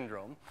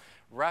syndrome,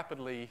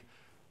 rapidly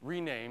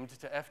renamed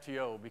to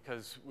FTO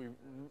because we.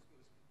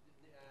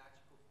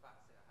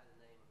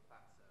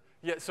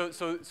 Yeah,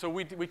 so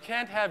we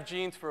can't have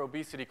genes for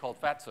obesity called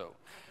fatso.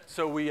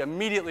 So we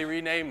immediately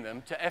rename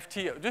them to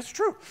FTO. This is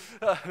true.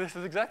 This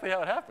is exactly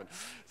how it happened.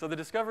 So the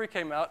discovery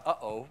came out,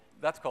 uh-oh,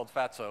 that's called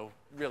fatso.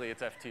 Really,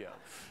 it's FTO.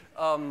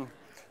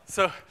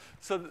 So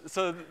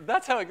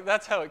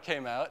that's how it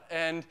came out.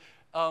 And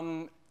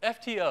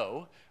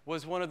FTO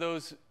was one of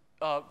those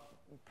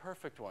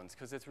perfect ones,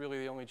 because it's really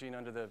the only gene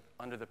under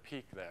the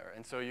peak there.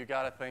 And so you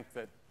got to think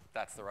that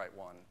that's the right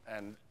one,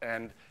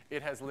 and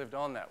it has lived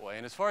on that way.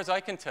 And as far as I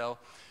can tell,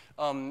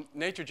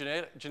 Nature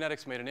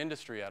Genetics made an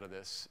industry out of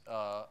this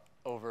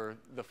over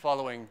the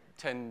following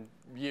 10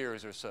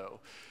 years or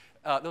so.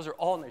 Those are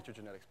all Nature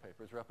Genetics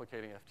papers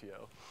replicating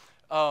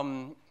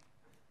FTO.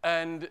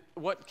 And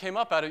what came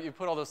up out of it, you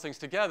put all those things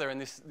together, and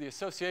the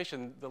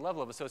association, the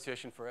level of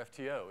association for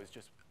FTO is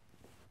just,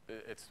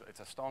 it's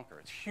a stonker.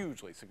 It's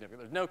hugely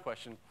significant. There's no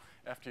question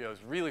FTO is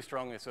really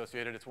strongly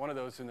associated. It's one of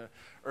those in the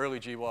early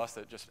GWAS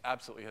that just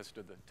absolutely has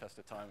stood the test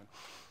of time.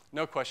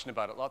 No question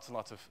about it. Lots and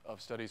lots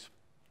of studies.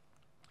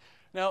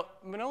 Now,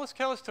 Manolis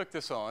Kellis took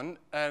this on,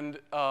 and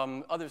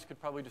others could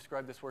probably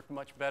describe this work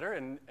much better,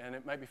 and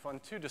it might be fun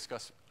to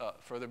discuss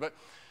further.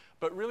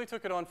 But really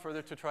took it on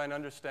further to try and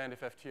understand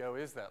if FTO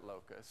is that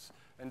locus,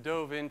 and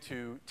dove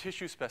into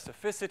tissue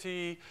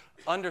specificity,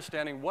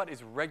 understanding what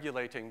is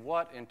regulating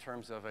what in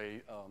terms of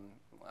a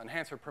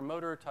enhancer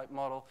promoter type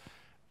model.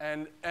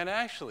 And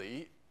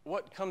actually,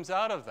 what comes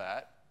out of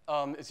that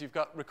is you've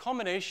got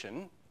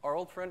recombination, our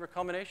old friend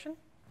recombination,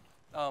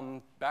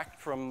 back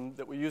from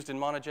that we used in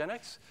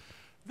monogenics.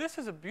 This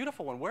is a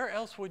beautiful one. Where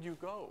else would you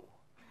go?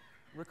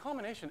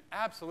 Recombination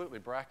absolutely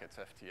brackets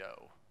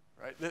FTO.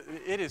 Right?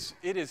 It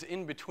is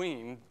in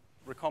between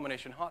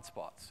recombination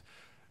hotspots.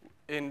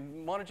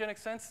 In monogenic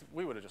sense,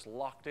 we would have just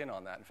locked in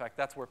on that. In fact,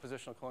 that's where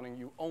positional cloning,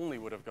 you only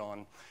would have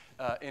gone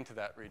into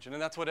that region.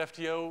 And that's what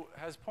FTO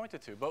has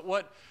pointed to. But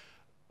what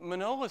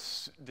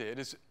Manolis did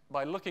is,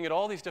 by looking at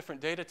all these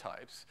different data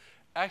types,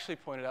 actually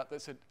pointed out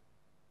that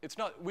it's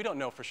not, we don't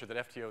know for sure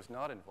that FTO is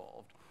not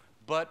involved.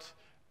 But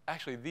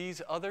actually,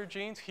 these other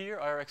genes here,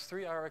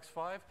 IRX3,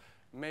 IRX5,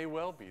 may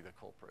well be the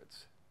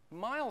culprits.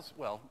 Miles,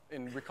 well,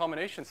 in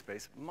recombination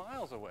space,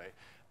 miles away.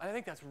 And I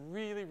think that's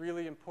really,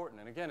 really important.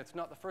 And again, it's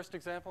not the first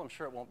example. I'm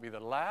sure it won't be the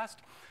last.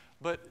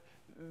 But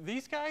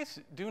these guys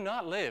do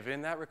not live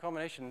in that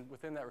recombination,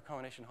 within that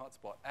recombination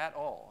hotspot at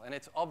all. And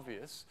it's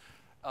obvious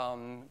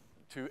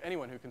to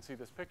anyone who can see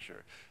this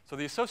picture. So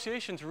the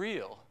association's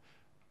real,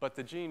 but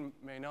the gene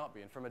may not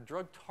be. And from a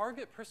drug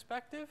target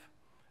perspective,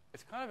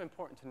 it's kind of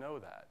important to know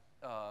that.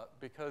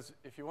 because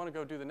if you want to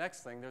go do the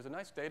next thing, there's a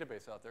nice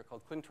database out there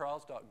called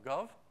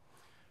clinicaltrials.gov.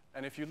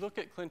 And if you look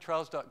at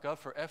clinicaltrials.gov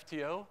for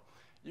FTO,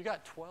 you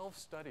got 12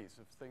 studies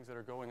of things that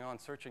are going on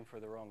searching for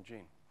the wrong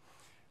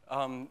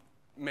gene,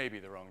 maybe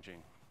the wrong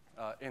gene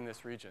in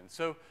this region.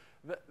 So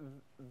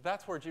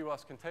that's where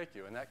GWAS can take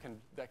you, and that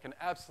can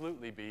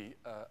absolutely be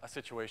a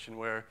situation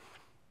where,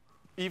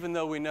 even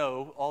though we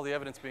know all the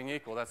evidence being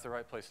equal, that's the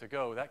right place to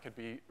go, that could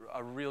be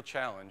a real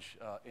challenge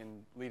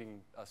in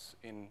leading us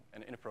in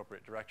an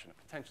inappropriate direction, a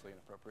potentially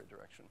inappropriate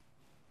direction.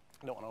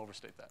 I don't want to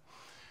overstate that.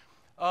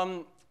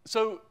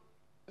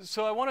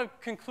 So I want to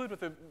conclude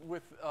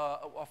with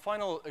a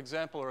final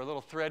example or a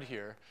little thread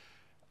here.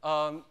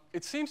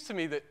 It seems to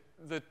me that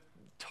the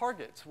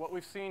targets, what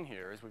we've seen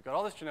here is we've got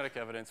all this genetic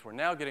evidence. We're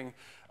now getting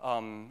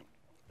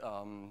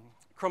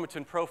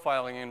chromatin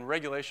profiling and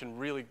regulation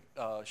really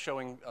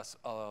showing us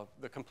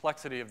the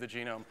complexity of the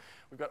genome.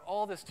 We've got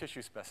all this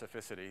tissue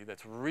specificity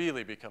that's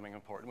really becoming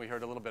important. We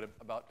heard a little bit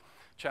about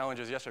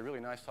challenges yesterday. Really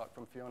nice talk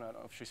from Fiona. I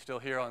don't know if she's still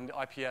here on the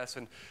IPS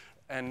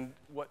and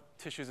what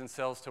tissues and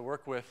cells to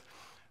work with.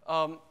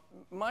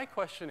 My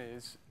question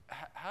is,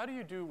 how do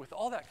you do, with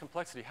all that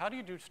complexity, how do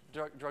you do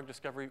drug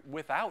discovery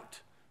without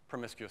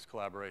promiscuous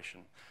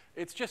collaboration?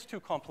 It's just too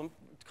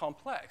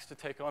complex to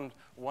take on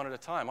one at a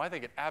time. I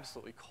think it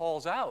absolutely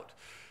calls out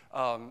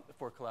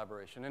for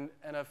collaboration.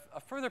 And a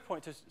further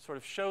point to sort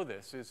of show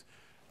this is,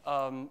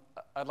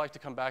 I'd like to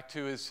come back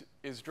to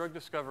is drug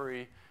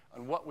discovery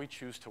and what we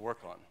choose to work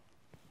on.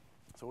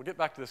 So we'll get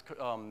back to this,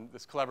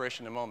 this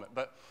collaboration in a moment.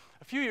 But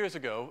a few years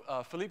ago,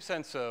 Philippe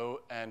Sanso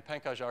and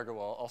Pankaj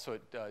Agarwal, also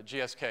at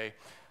GSK,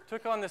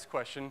 took on this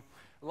question.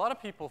 A lot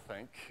of people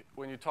think,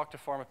 when you talk to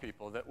pharma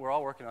people, that we're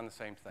all working on the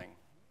same thing,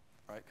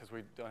 right? Because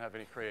we don't have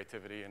any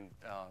creativity and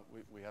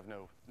we have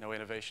no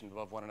innovation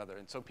above one another.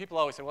 And so people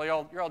always say, well,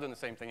 you're all doing the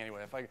same thing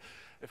anyway.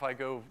 If I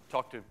go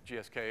talk to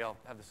GSK, I'll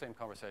have the same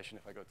conversation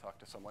if I go talk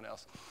to someone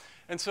else.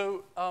 And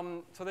so,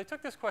 so they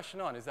took this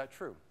question on, is that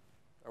true?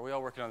 Are we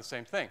all working on the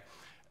same thing?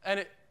 And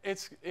it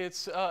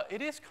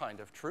is kind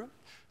of true.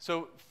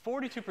 So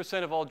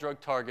 42% of all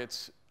drug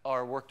targets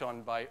are worked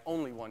on by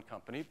only one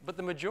company, but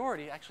the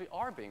majority actually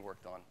are being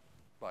worked on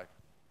by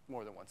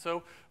more than one.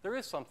 So there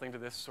is something to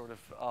this sort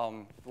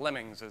of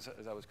lemmings, as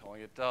I was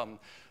calling it,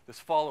 this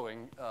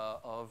following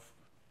of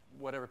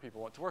whatever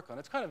people want to work on.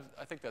 It's kind of,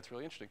 I think that's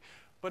really interesting.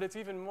 But it's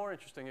even more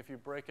interesting if you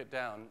break it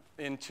down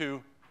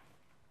into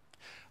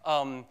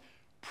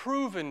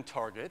proven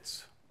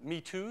targets,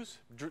 me-toos,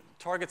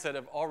 targets that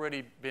have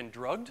already been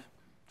drugged,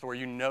 so where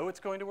you know it's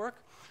going to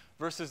work,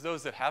 versus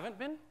those that haven't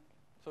been.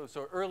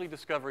 So early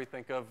discovery,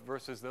 think of,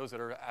 versus those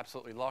that are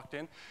absolutely locked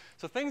in.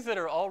 So things that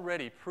are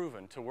already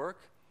proven to work,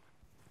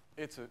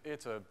 it's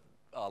a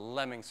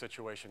lemming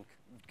situation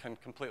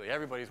completely.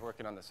 Everybody's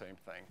working on the same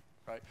thing,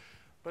 right?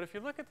 But if you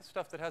look at the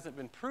stuff that hasn't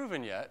been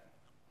proven yet,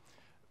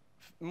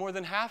 more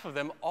than half of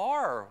them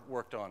are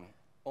worked on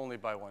only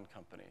by one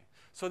company.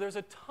 So there's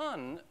a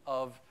ton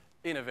of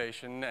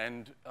innovation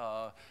and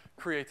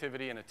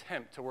creativity and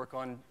attempt to work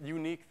on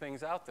unique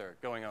things out there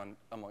going on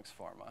amongst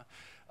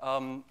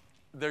pharma.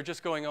 They're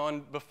just going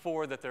on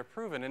before that they're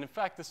proven. And in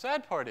fact, the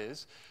sad part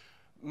is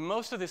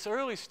most of this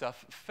early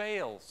stuff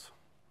fails.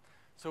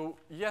 So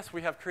yes,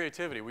 we have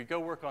creativity. We go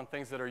work on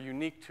things that are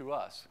unique to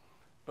us,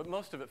 but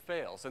most of it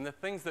fails. And the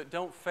things that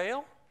don't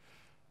fail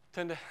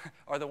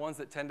are the ones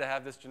that tend to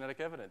have this genetic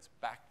evidence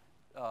back,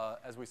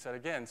 as we said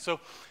again. So,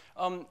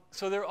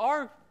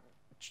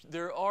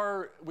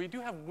 we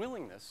do have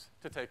willingness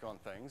to take on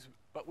things,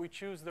 but we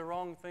choose the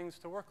wrong things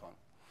to work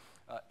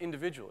on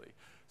individually.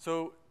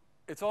 So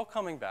it's all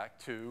coming back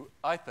to,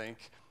 I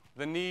think,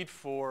 the need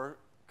for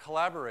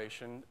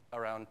collaboration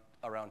around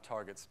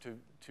targets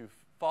to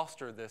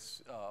foster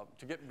this,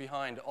 to get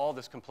behind all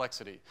this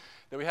complexity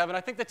that we have. And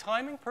I think the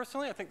timing,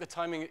 personally, I think the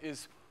timing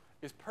is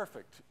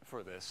perfect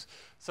for this,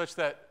 such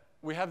that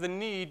we have the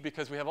need,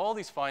 because we have all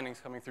these findings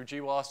coming through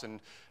GWAS and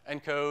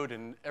ENCODE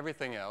and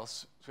everything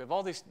else. So we have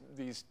all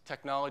these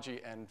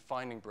technology and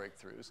finding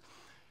breakthroughs.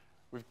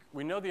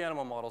 We know the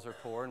animal models are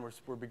poor, and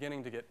we're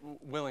beginning to get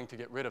willing to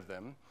get rid of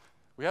them.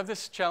 We have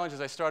this challenge, as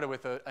I started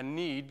with, a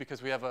need,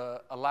 because we have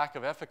a lack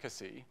of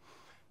efficacy.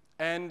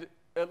 And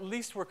at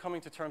least we're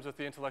coming to terms with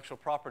the intellectual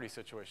property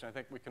situation. I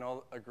think we can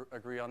all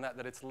agree on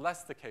that it's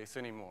less the case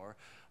anymore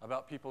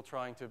about people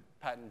trying to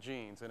patent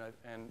genes.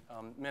 And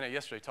Mene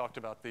yesterday talked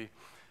about the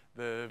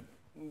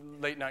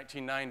late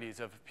 1990s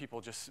of people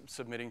just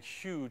submitting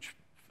huge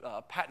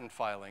patent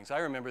filings. I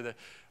remember the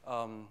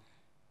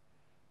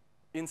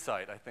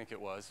Insight, I think it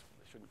was.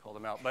 I shouldn't call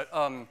them out. But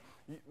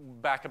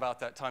back about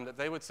that time, that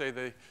they would say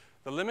the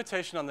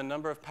limitation on the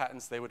number of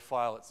patents they would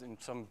file in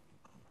some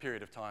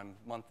period of time,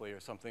 monthly or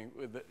something,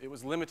 it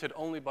was limited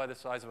only by the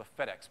size of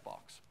a FedEx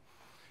box.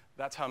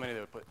 That's how many they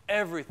would put.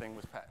 Everything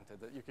was patented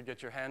that you could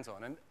get your hands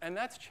on. And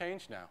that's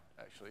changed now,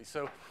 actually.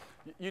 So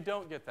you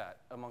don't get that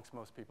amongst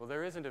most people.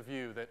 There isn't a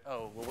view that,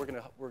 oh, well,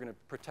 we're gonna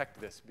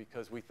protect this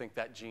because we think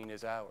that gene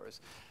is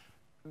ours.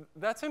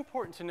 That's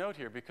important to note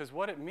here, because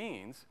what it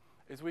means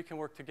is we can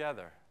work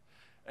together.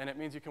 and it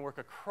means you can work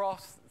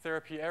across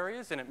therapy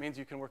areas, and it means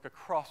you can work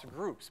across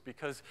groups,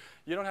 because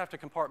you don't have to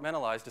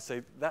compartmentalize to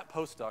say that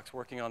postdoc's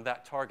working on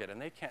that target,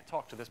 and they can't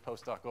talk to this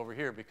postdoc over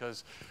here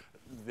because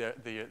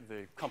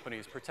the company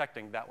is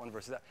protecting that one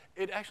versus that.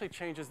 It actually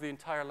changes the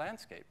entire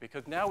landscape,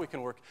 because now we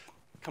can work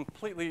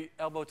completely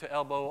elbow to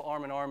elbow,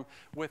 arm in arm,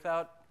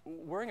 without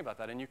worrying about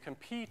that. And you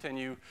compete, and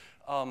you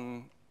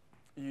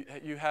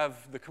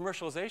have the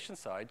commercialization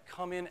side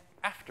come in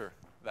after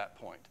that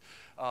point,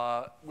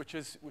 which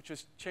is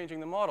changing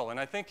the model. And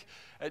I think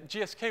at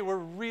GSK, we're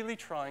really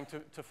trying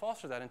to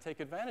foster that and take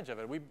advantage of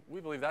it. We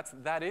believe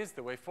that is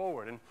the way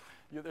forward. And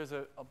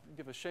I'll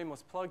give a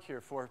shameless plug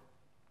here for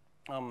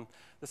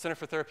the Center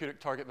for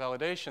Therapeutic Target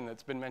Validation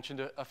that's been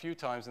mentioned a few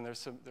times, and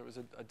there was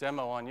a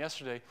demo on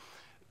yesterday.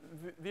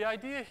 The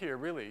idea here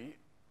really,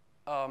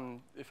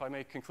 if I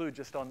may conclude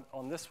just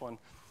on this one,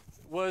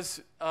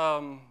 was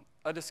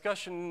a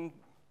discussion,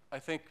 I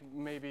think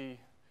maybe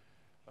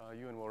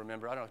Ewan will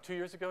remember, I don't know, 2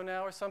 years ago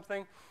now or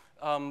something,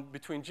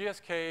 between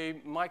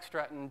GSK, Mike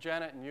Stratton,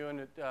 Janet, and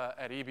Ewan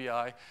at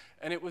EBI.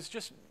 And it was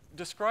just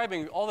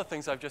describing all the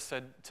things I've just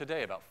said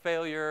today about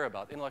failure,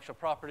 about intellectual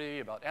property,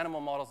 about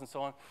animal models, and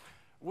so on.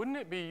 Wouldn't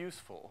it be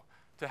useful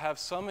to have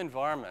some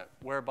environment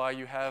whereby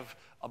you have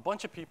a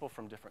bunch of people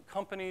from different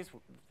companies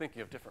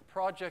thinking of different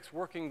projects,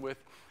 working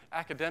with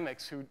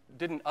academics who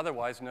didn't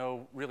otherwise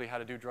know really how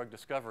to do drug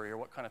discovery or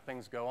what kind of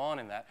things go on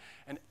in that,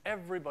 and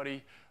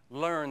everybody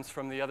learns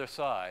from the other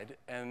side,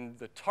 and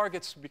the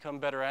targets become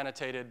better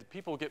annotated, the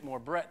people get more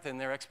breadth in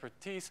their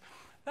expertise.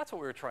 That's what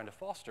we were trying to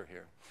foster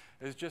here,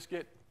 is just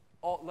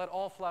let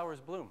all flowers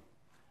bloom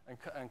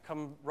and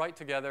come right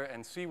together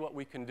and see what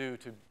we can do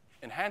to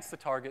enhance the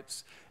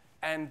targets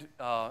and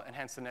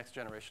enhance the next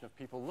generation of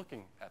people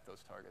looking at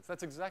those targets.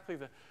 That's exactly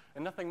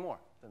and nothing more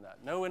than that.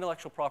 No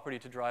intellectual property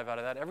to drive out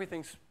of that.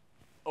 Everything's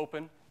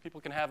open. People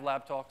can have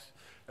lab talks.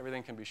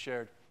 Everything can be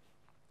shared.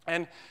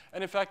 And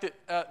in fact,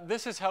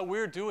 this is how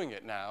we're doing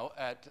it now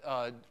at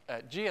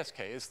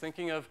GSK, is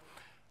thinking of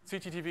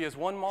CTTV as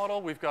one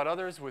model. We've got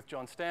others with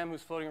John Stamm,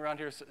 who's floating around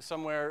here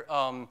somewhere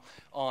on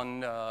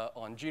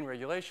gene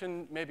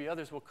regulation. Maybe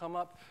others will come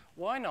up.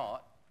 Why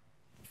not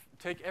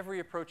take every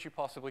approach you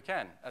possibly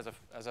can? As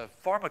a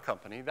pharma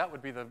company, that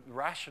would be the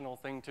rational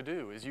thing to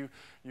do, is you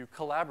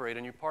collaborate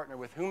and you partner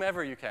with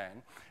whomever you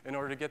can in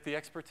order to get the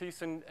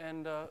expertise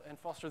and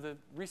foster the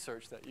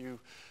research that you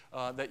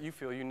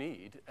feel you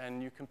need.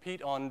 And you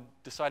compete on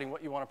deciding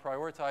what you want to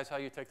prioritize, how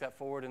you take that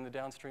forward, and the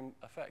downstream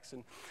effects.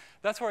 And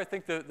that's where I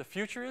think the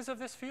future is of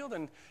this field,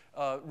 and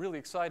really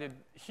excited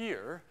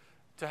here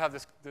to have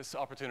this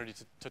opportunity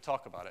to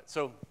talk about it.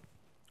 So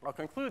I'll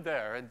conclude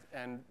there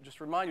and just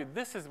remind you,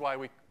 this is why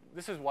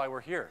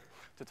we're here,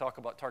 to talk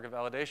about target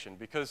validation,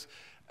 because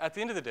at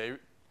the end of the day,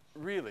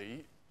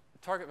 really,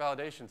 target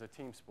validation is a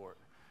team sport,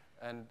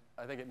 and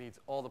I think it needs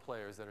all the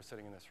players that are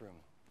sitting in this room.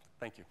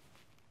 Thank you.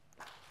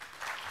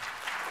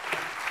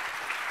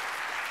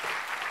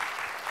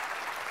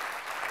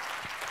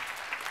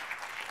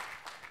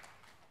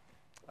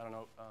 I don't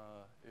know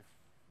if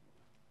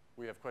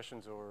we have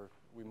questions or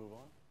we move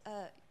on.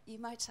 You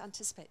might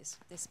anticipate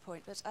this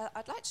point, but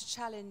I'd like to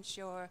challenge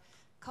your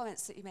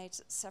comments that you made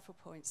at several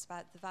points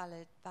about the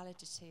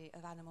validity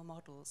of animal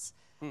models.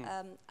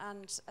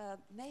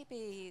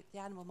 Maybe the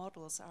animal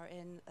models are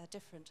in a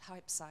different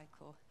hype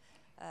cycle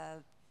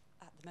at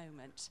the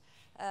moment.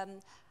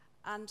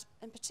 And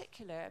in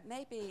particular,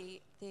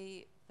 maybe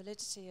the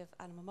validity of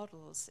animal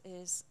models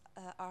is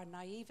our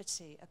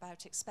naivety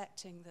about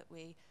expecting that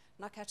we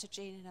knock out a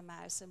gene in a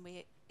mouse and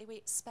we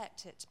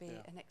expect it to be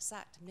an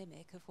exact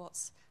mimic of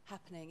what's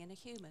happening in a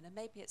human. And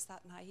maybe it's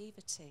that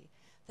naivety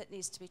that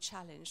needs to be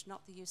challenged,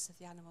 not the use of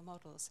the animal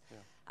models. Yeah.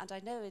 And I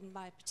know in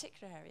my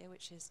particular area,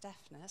 which is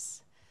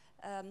deafness,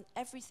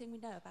 everything we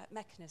know about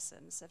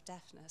mechanisms of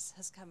deafness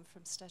has come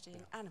from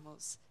studying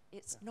animals.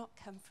 It's not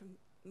come from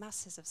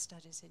masses of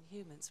studies in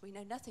humans. We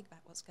know nothing about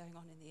what's going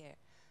on in the ear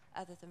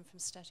other than from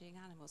studying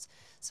animals.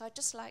 So I'd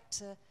just like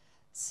to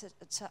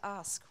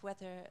ask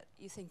whether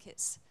you think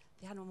it's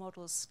the animal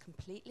models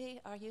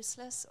completely are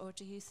useless, or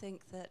do you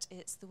think that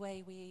it's the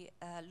way we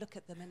look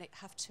at them and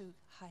have too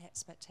high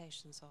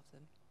expectations of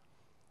them?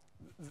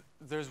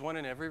 There's one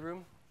in every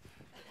room.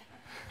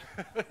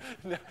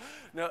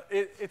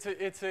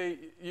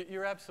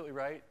 You're absolutely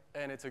right,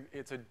 and it's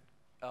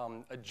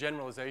a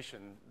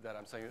generalization that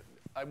I'm saying.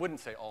 I wouldn't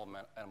say all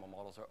animal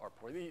models are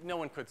poor. No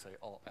one could say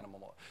all animal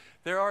models.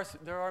 There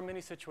are many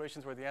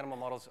situations where the animal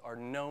models are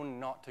known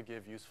not to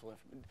give useful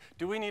information.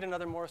 Do we need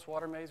another Morris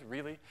water maze,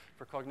 really,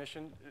 for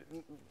cognition?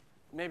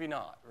 Maybe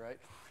not, right?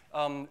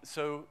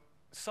 So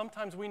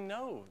sometimes we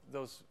know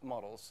those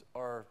models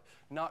are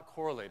not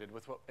correlated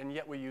with and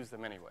yet we use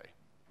them anyway.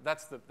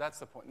 That's the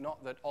point.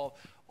 Not that all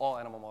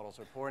animal models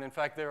are poor. And in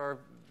fact, there are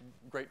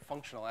great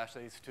functional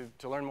assays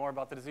to learn more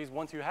about the disease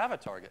once you have a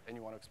target and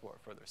you want to explore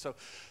it further. So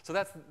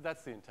that's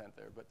the intent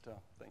there. But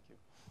thank you.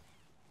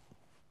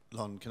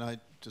 Lon, can I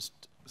just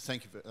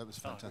thank you that was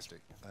fantastic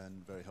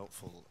and very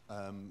helpful.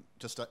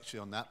 Just actually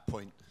on that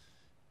point,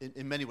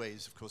 in many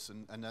ways, of course,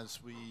 and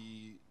as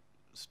we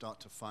start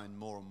to find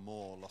more and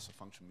more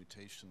loss-of-function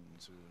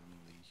mutations in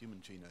the human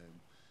genome,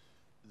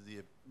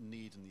 the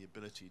need and the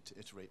ability to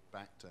iterate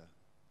back to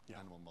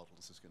animal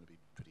models is going to be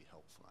pretty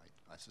helpful,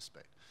 I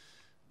suspect.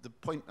 The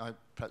point I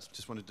perhaps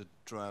just wanted to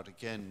draw out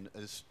again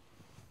is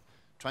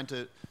trying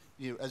to,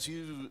 as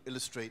you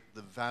illustrate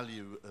the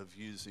value of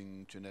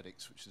using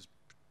genetics, which is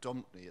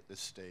predominantly at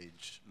this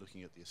stage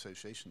looking at the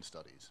association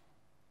studies,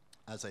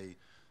 as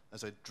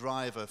a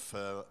driver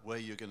for where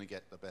you're going to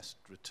get the best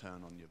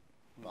return on your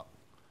buck.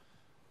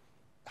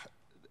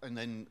 And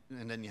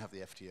then you have the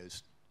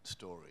FTO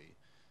story.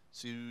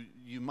 So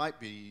you might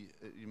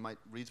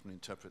reasonably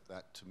interpret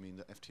that to mean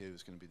that FTO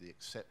is going to be the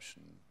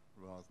exception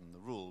rather than the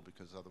rule,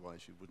 because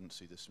otherwise you wouldn't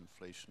see this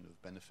inflation of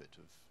benefit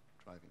of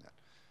driving that.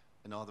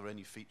 And are there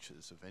any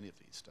features of any of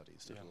these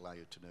studies that allow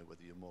you to know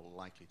whether you're more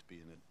likely to be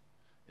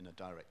in a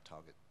direct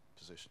target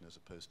position as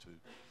opposed to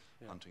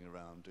hunting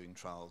around doing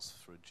trials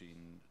for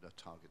a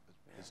target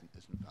that isn't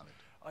valid?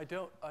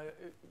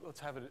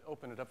 Let's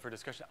open it up for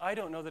discussion. I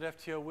don't know that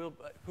FTO will,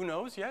 who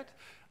knows yet?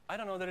 I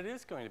don't know that it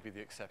is going to be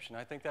the exception.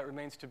 I think that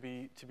remains to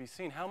be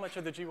seen. How much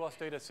of the GWAS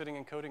data sitting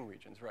in coding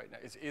regions right now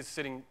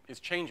is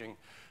changing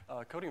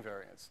coding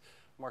variants?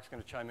 Mark's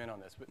going to chime in on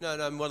this. But no,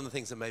 one of the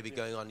things that may be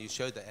going on, you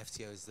showed that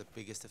FTO is the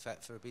biggest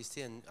effect for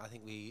obesity, and I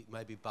think we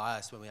may be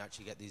biased when we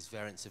actually get these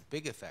variants of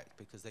big effect,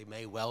 because they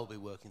may well be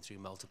working through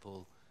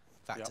multiple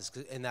factors.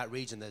 'Cause in that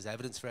region, there's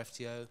evidence for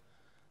FTO,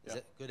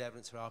 there's good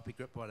evidence for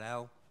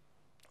RP-GRIP1L,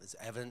 there's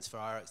evidence for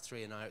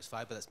IRX3 and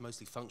IRX5, but that's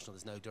mostly functional.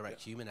 There's no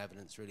direct human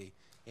evidence really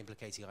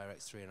implicating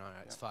IRX3 and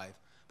IRX5.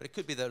 But it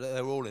could be that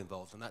they're all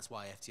involved, and that's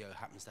why FTO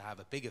happens to have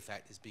a big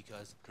effect, is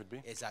because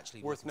it's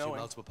actually working through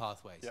multiple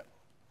pathways.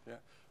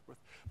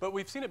 But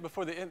we've seen it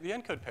before. The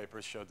ENCODE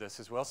papers showed this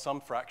as well.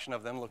 Some fraction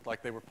of them looked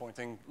like they were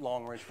pointing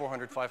long range,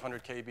 400,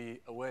 500 kb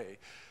away.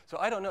 So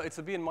I don't know. It's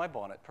a bee in my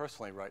bonnet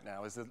personally right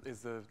now is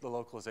the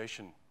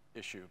localization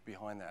issue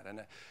behind that.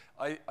 And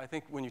I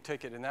think when you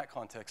take it in that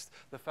context,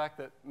 the fact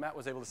that Matt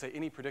was able to say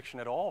any prediction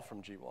at all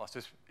from GWAS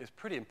is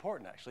pretty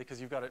important, actually,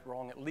 because you've got it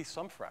wrong at least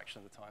some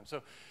fraction of the time.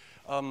 So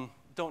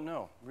don't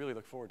know. Really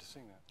look forward to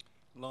seeing that.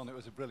 Lon, it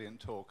was a brilliant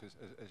talk,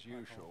 as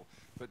usual.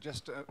 But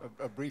just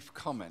a brief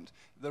comment.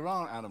 There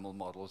are animal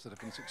models that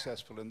have been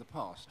successful in the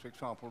past. For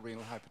example,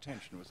 renal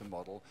hypertension was a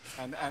model,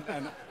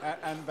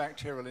 and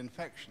bacterial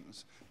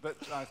infections. But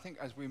I think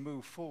as we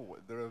move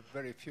forward, there are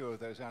very few of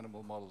those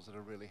animal models that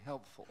are really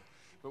helpful.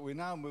 But we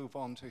now move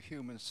on to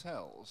human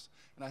cells.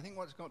 And I think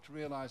what's got to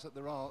realize that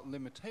there are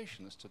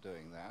limitations to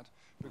doing that,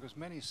 because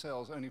many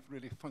cells only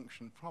really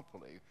function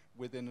properly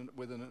within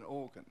an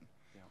organ.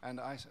 And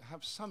I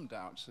have some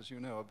doubts, as you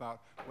know,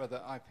 about whether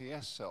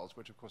iPS cells,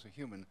 which of course are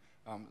human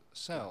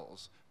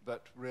cells,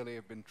 but really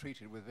have been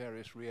treated with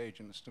various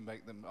reagents to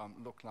make them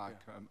look like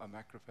a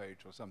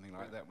macrophage or something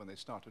like that when they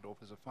started off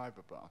as a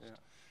fibroblast.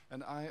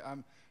 And I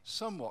am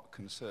somewhat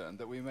concerned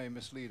that we may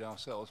mislead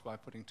ourselves by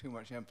putting too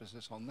much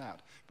emphasis on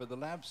that. But the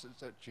labs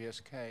at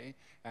GSK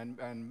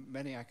and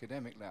many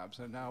academic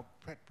labs are now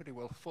pretty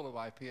well full of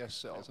iPS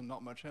cells and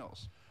not much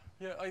else.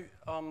 Yeah,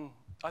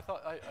 I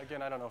thought,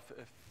 again, I don't know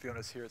if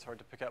Fiona's here, it's hard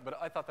to pick out, but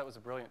I thought that was a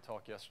brilliant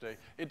talk yesterday.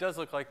 It does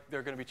look like there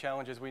are going to be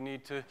challenges we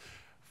need to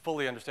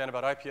fully understand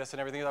about IPS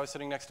and everything. I was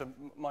sitting next to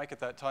Mike at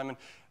that time and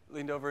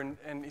leaned over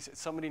and he said,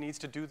 somebody needs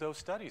to do those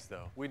studies,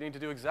 though. We need to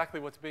do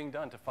exactly what's being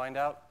done to find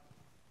out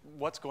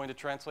what's going to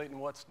translate and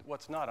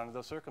what's not under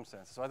those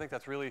circumstances. So I think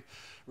that's really,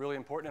 really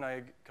important, and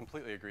I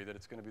completely agree that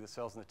it's going to be the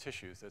cells and the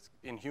tissues that's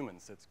in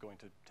humans that's going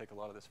to take a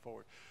lot of this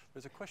forward.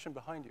 There's a question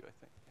behind you, I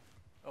think.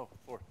 Oh,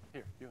 or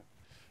here, you.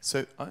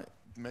 So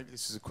maybe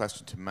this is a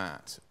question to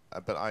Matt,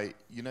 but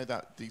you know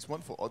that these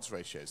wonderful odds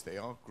ratios, they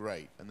are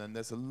great, and then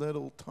there's a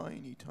little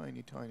tiny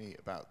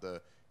about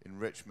the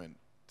enrichment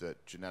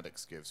that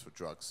genetics gives for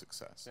drug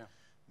success. Yeah.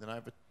 Then I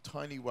have a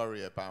tiny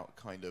worry about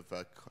kind of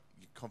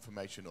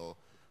confirmation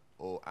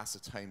or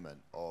ascertainment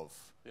of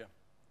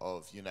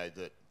you know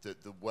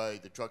the way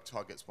the drug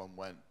targets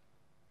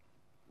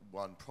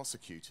one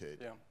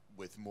prosecuted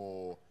with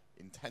more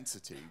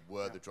intensity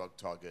were the drug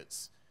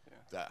targets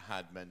that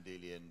had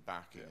Mendelian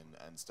backing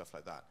and stuff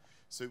like that.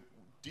 So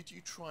did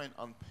you try and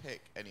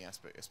unpick any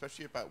aspect,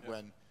 especially about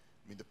when,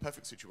 I mean, the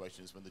perfect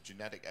situation is when the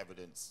genetic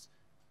evidence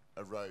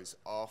arose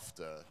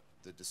after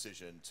the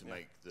decision to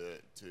make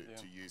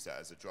to use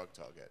that as a drug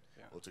target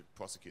or to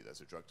prosecute that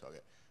as a drug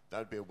target. That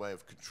would be a way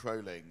of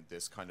controlling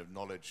this kind of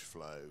knowledge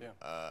flow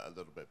a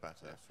little bit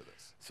better for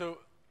this.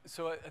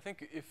 So I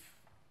think if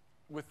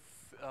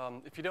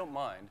you don't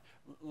mind,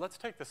 let's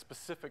take the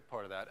specific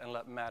part of that and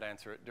let Matt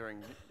answer it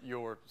during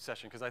your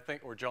session, because I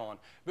think, or John.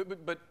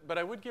 But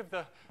I would give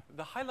the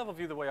high-level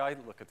view, the way I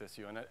look at this,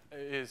 Ewan,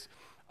 is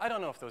I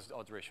don't know if those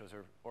odds ratios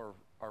are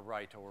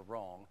right or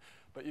wrong.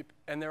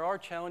 And there are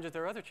challenges.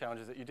 There are other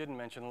challenges that you didn't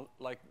mention,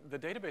 like the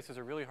databases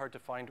are really hard to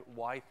find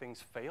why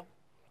things fail.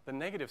 The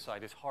negative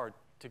side is hard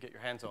to get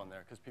your hands on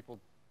there because people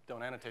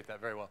don't annotate that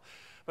very well.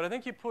 But I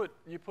think you put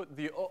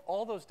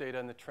all those data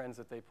and the trends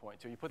that they point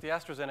to. You put the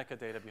AstraZeneca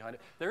data behind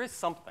it. There is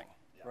something,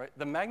 right?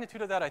 The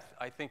magnitude of that,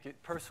 I think,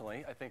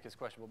 personally, I think is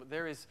questionable. But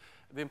there is,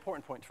 the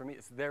important point for me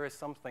is there is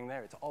something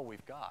there. It's all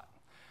we've got.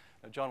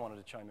 John wanted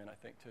to chime in, I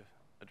think, to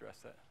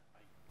address that.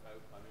 I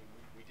mean,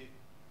 we did,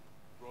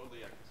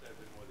 broadly, I can say a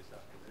bit more this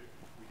afternoon,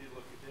 we did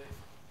look at it.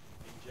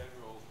 In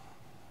general,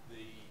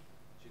 the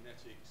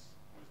genetics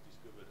was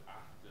discovered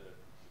after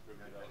the drug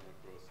development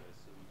process,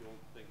 so we don't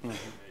think there's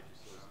a major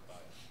source of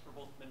bias. For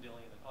both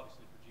Mendelian and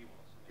obviously for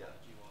GWAS. Yeah.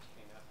 GWAS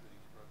came after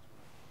these drugs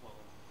were well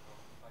in the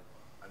development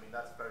pipeline. I mean,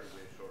 that's very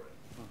reassuring.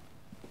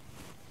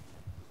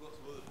 There's lots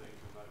of other things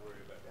we might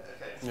worry about.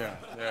 Yeah.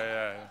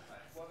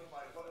 One of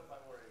my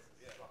worries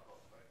is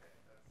drop-off. Okay,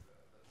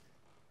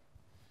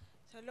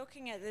 So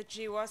looking at the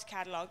GWAS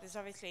catalogue, there's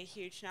obviously a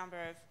huge number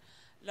of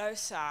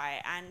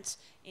loci, and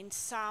in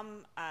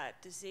some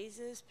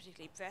diseases,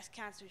 particularly breast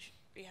cancer, which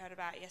we heard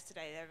about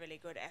yesterday, there are really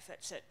good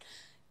efforts at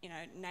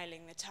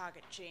nailing the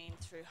target gene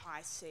through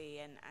high C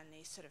and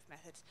these sort of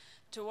methods.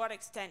 To what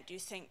extent do you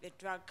think the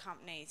drug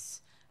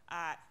companies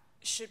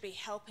should be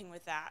helping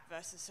with that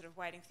versus sort of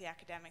waiting for the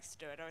academics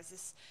to do it, or is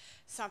this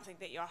something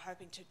that you're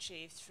hoping to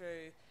achieve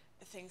through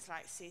things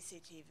like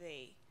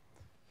CCTV?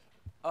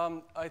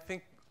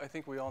 I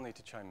think we all need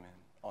to chime in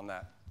on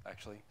that,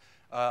 actually.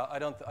 I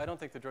don't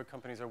think the drug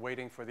companies are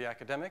waiting for the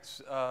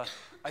academics.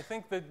 I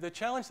think the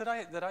challenge that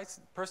I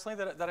personally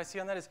see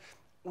on that is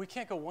we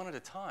can't go one at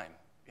a time.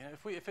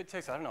 If it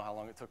takes, I don't know how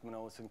long it took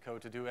Manolis and Co.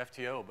 to do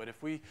FTO, but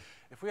if we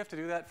have to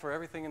do that for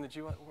everything in the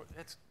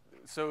GWAS,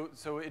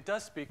 so it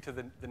does speak to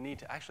the need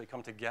to actually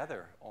come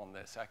together on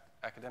this,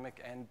 academic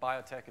and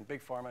biotech and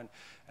big pharma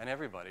and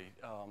everybody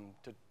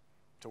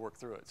to work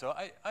through it. So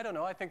I don't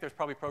know. I think there's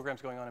probably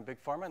programs going on in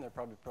big pharma, and there are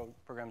probably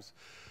programs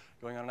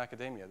going on in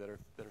academia that are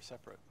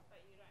separate.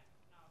 But you don't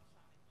know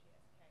some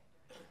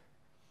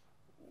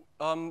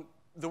in GSK, do you?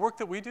 The work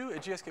that we do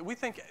at GSK, we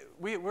think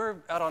we're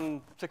out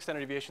on 6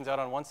 standard deviations out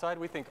on one side.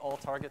 We think all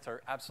targets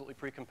are absolutely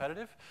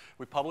pre-competitive.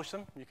 We publish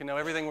them. You can know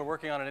everything we're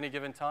working on at any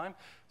given time.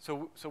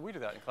 So we do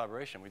that in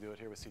collaboration. We do it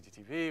here with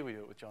CTTV. We do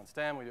it with John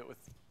Stam. We do it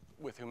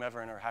with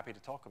whomever, and are happy to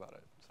talk about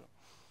it.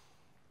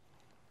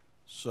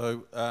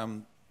 So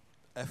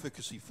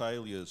efficacy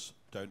failures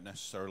don't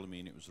necessarily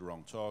mean it was the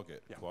wrong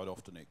target. Yeah. Quite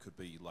often it could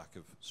be lack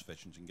of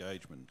sufficient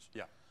engagement.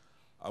 Yeah.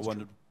 I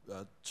wondered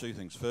two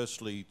things.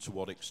 Firstly, to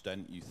what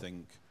extent you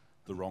think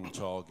the wrong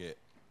target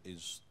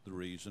is the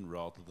reason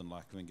rather than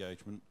lack of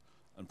engagement?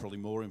 And probably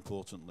more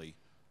importantly,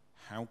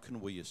 how can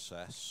we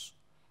assess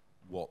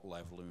what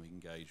level of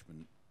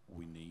engagement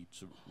we need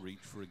to reach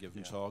for a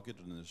given target?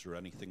 And is there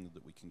anything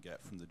that we can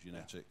get from the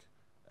genetic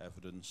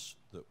evidence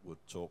that would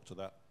talk to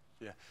that?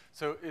 Yeah,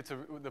 so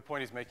the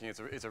point he's making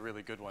is a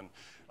really good one.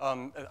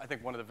 I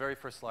think one of the very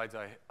first slides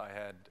I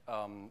had,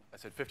 I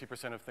said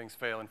 50% of things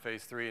fail in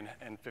phase 3,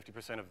 and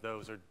 50% of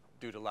those are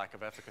due to lack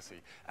of efficacy.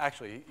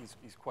 Actually,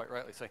 he's quite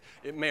rightly saying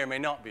it may or may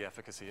not be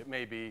efficacy. It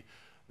may be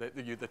that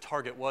the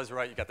target was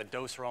right, you got the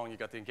dose wrong, you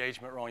got the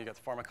engagement wrong, you got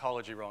the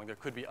pharmacology wrong. There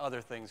could be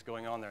other things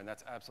going on there, and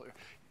that's absolutely,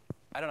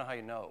 I don't know how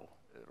you know,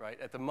 right?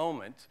 At the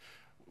moment,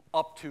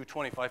 up to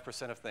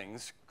 25% of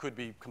things could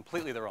be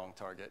completely the wrong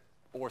target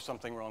or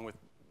something wrong with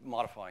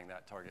modifying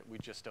that target. We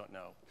just don't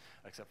know,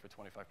 except for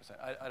 25%.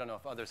 I don't know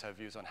if others have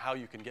views on how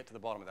you can get to the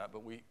bottom of that,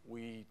 but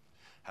we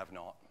have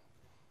not.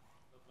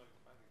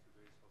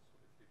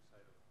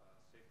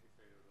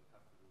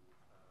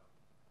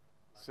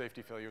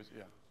 Safety failures,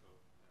 yeah.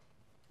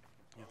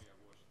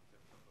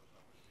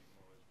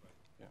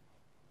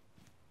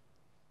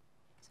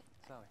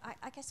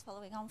 I guess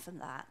following on from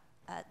that,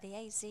 the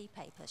AZ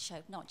paper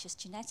showed not just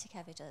genetic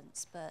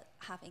evidence, but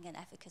having an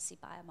efficacy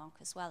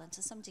biomarker as well. And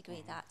to some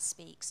degree, that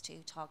speaks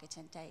to target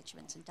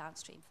engagement and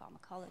downstream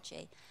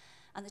pharmacology.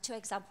 And the two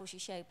examples you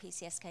showed,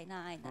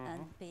 PCSK9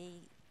 and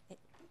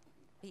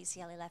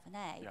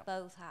BCL11A,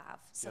 both have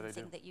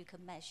something that you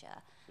can measure.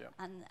 Yeah.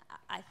 And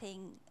I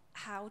think,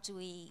 how do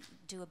we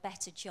do a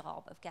better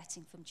job of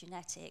getting from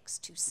genetics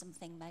to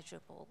something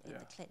measurable in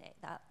the clinic?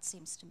 That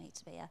seems to me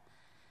to be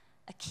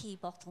a key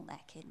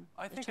bottleneck in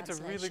I think the it's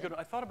a really good one.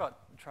 I thought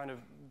about trying to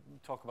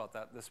talk about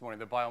that this morning,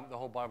 the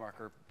whole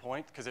biomarker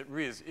point, because it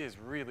is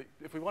really,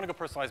 if we want to go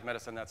personalized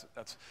medicine, that's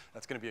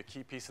going to be a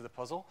key piece of the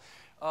puzzle.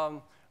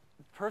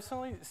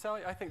 Personally,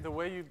 Sally, I think the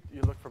way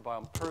you look for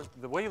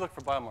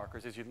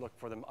biomarkers is you look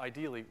for them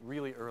ideally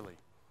really early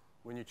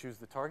when you choose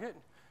the target.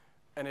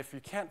 And if you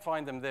can't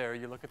find them there,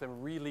 you look at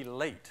them really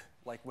late,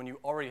 like when you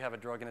already have a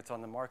drug and it's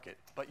on the market.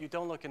 But you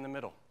don't look in the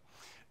middle.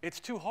 It's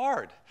too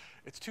hard.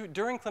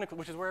 During clinical,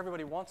 which is where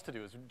everybody wants to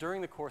do, is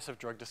during the course of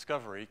drug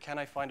discovery, can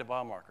I find a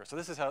biomarker? So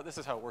this is how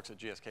it works at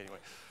GSK anyway.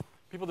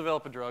 People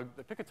develop a drug,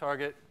 they pick a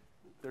target,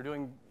 they're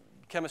doing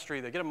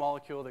chemistry, they get a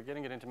molecule, they're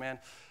getting it into man.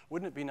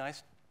 Wouldn't it be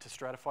nice to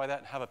stratify that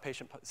and have a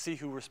patient see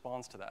who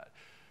responds to that?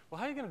 Well,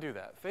 how are you going to do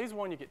that? Phase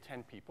 1, you get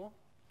 10 people,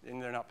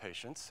 and they're not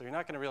patients, so you're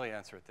not going to really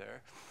answer it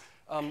there.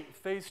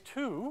 Phase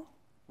 2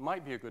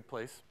 might be a good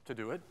place to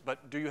do it,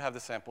 but do you have the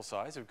sample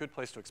size? A good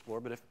place to explore,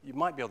 but you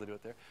might be able to do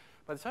it there.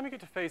 By the time you get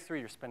to phase 3,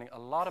 you're spending a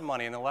lot of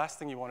money, and the last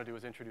thing you want to do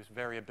is introduce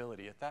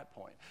variability at that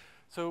point.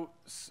 So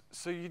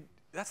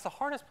that's the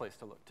hardest place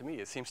to look, to me,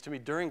 it seems to me,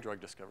 during drug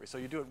discovery. So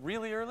you do it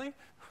really early,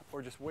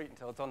 or just wait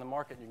until it's on the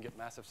market and you can get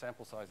massive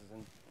sample sizes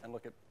and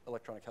look at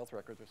electronic health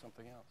records or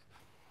something else.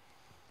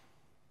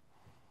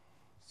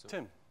 So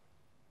Tim.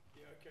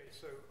 Yeah, okay,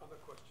 so other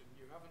question.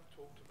 You haven't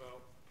talked about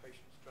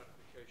patient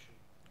stratification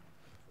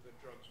for the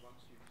drugs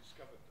once you've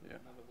discovered them. Yeah.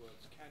 In other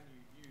words, can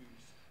you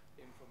use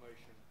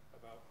information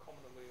about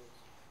common alleles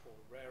or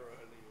rarer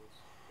alleles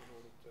in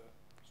order to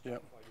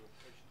stratify your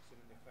patients in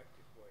an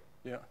effective way?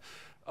 Yeah.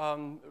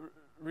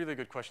 Really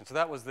good question. So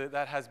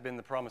that has been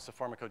the promise of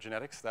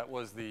pharmacogenetics. That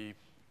was the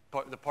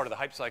part of the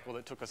hype cycle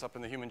that took us up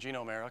in the human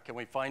genome era. Can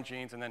we find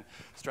genes and then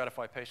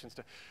stratify patients?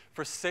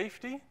 For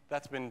safety,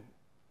 that's been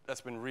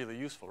really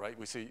useful, right?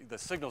 We see the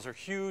signals are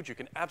huge. You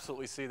can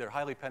absolutely see they're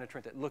highly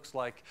penetrant. It looks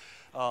like.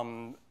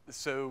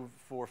 So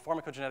for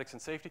pharmacogenetics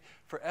and safety,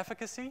 for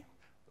efficacy,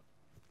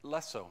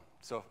 less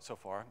so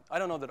far. I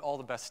don't know that all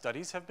the best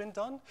studies have been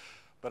done,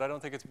 but I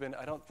don't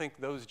think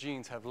those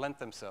genes have lent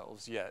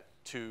themselves yet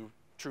to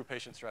true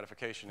patient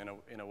stratification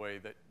in a way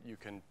that you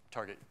can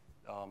target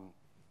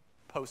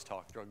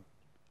post-hoc drug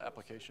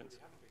applications.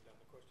 What haven't been done.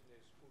 The question is,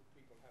 would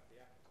people have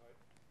the appetite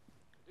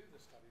to do the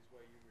studies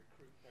where you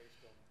recruit based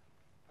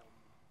on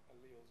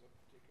alleles at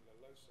particular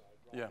loci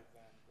rather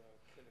than the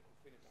clinical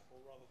phenotype,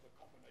 or rather the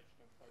combination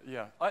of both?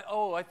 Yeah.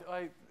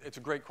 It's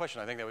a great question.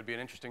 I think that would be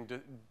an interesting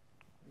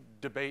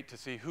debate to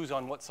see who's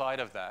on what side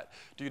of that.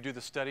 Do you do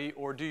the study,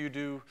 or do you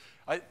do?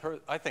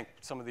 I think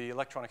some of the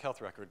electronic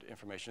health record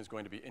information is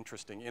going to be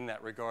interesting in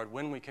that regard.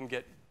 When we can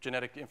get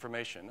genetic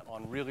information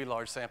on really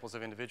large samples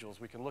of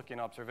individuals, we can look in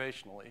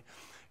observationally,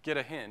 get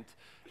a hint,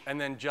 and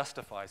then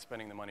justify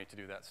spending the money to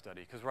do that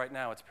study. Because right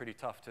now it's pretty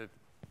tough to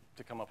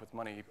come up with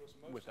money with that.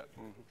 Because most of the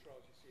clinical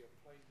trials you see are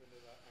plain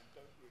vanilla and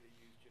don't really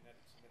use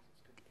genetics unless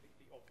it's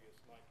completely obvious,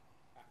 like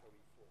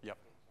ApoE4. Yep.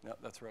 No,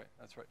 that's right.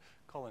 That's right.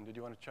 Colin, did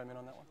you want to chime in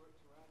on that one?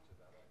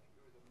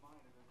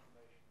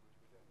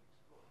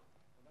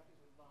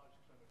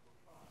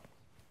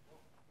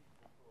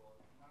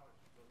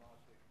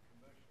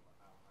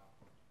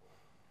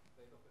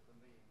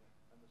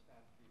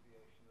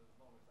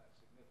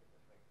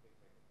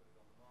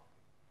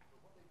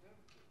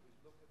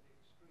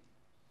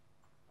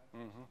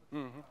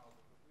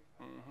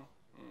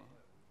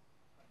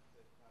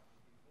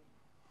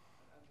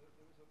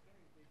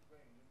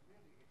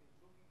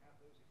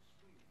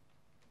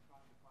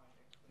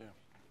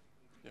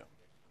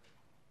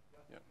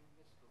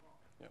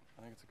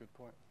 I think it's a good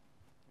point.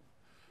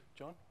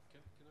 John? Can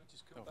I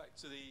just come back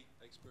to the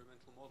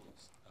experimental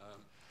models?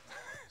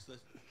 So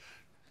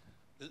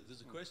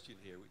there's a question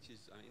here, which is,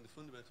 the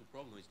fundamental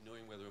problem is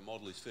knowing whether a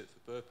model is fit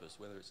for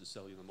purpose, whether it's a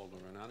cellular model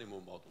or an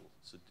animal model.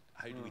 So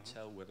how do we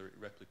tell whether it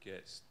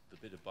replicates the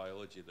bit of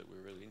biology that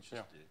we're really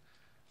interested in?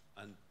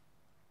 And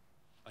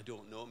I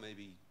don't know,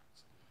 maybe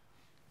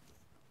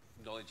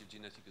knowledge of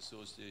genetic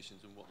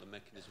associations and what the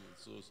mechanism of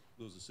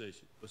those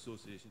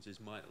associations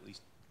is might at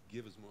least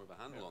give us more of a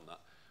handle on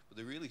that. But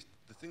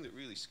the thing that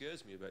really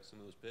scares me about some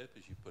of those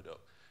papers you put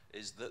up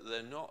is that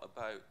they're not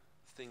about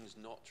things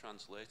not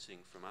translating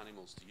from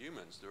animals to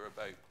humans. They're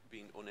about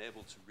being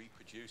unable to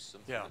reproduce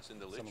something that's in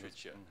the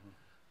literature.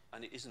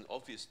 And it isn't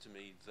obvious to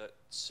me that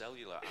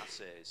cellular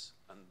assays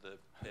and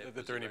the papers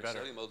that they're any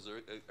better. Cellular models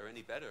are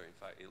any better. In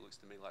fact, it looks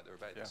to me like they're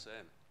about the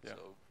same.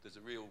 So there's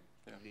a real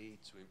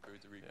need to improve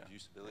the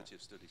reproducibility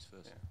of studies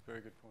first. Yeah, very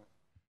good point.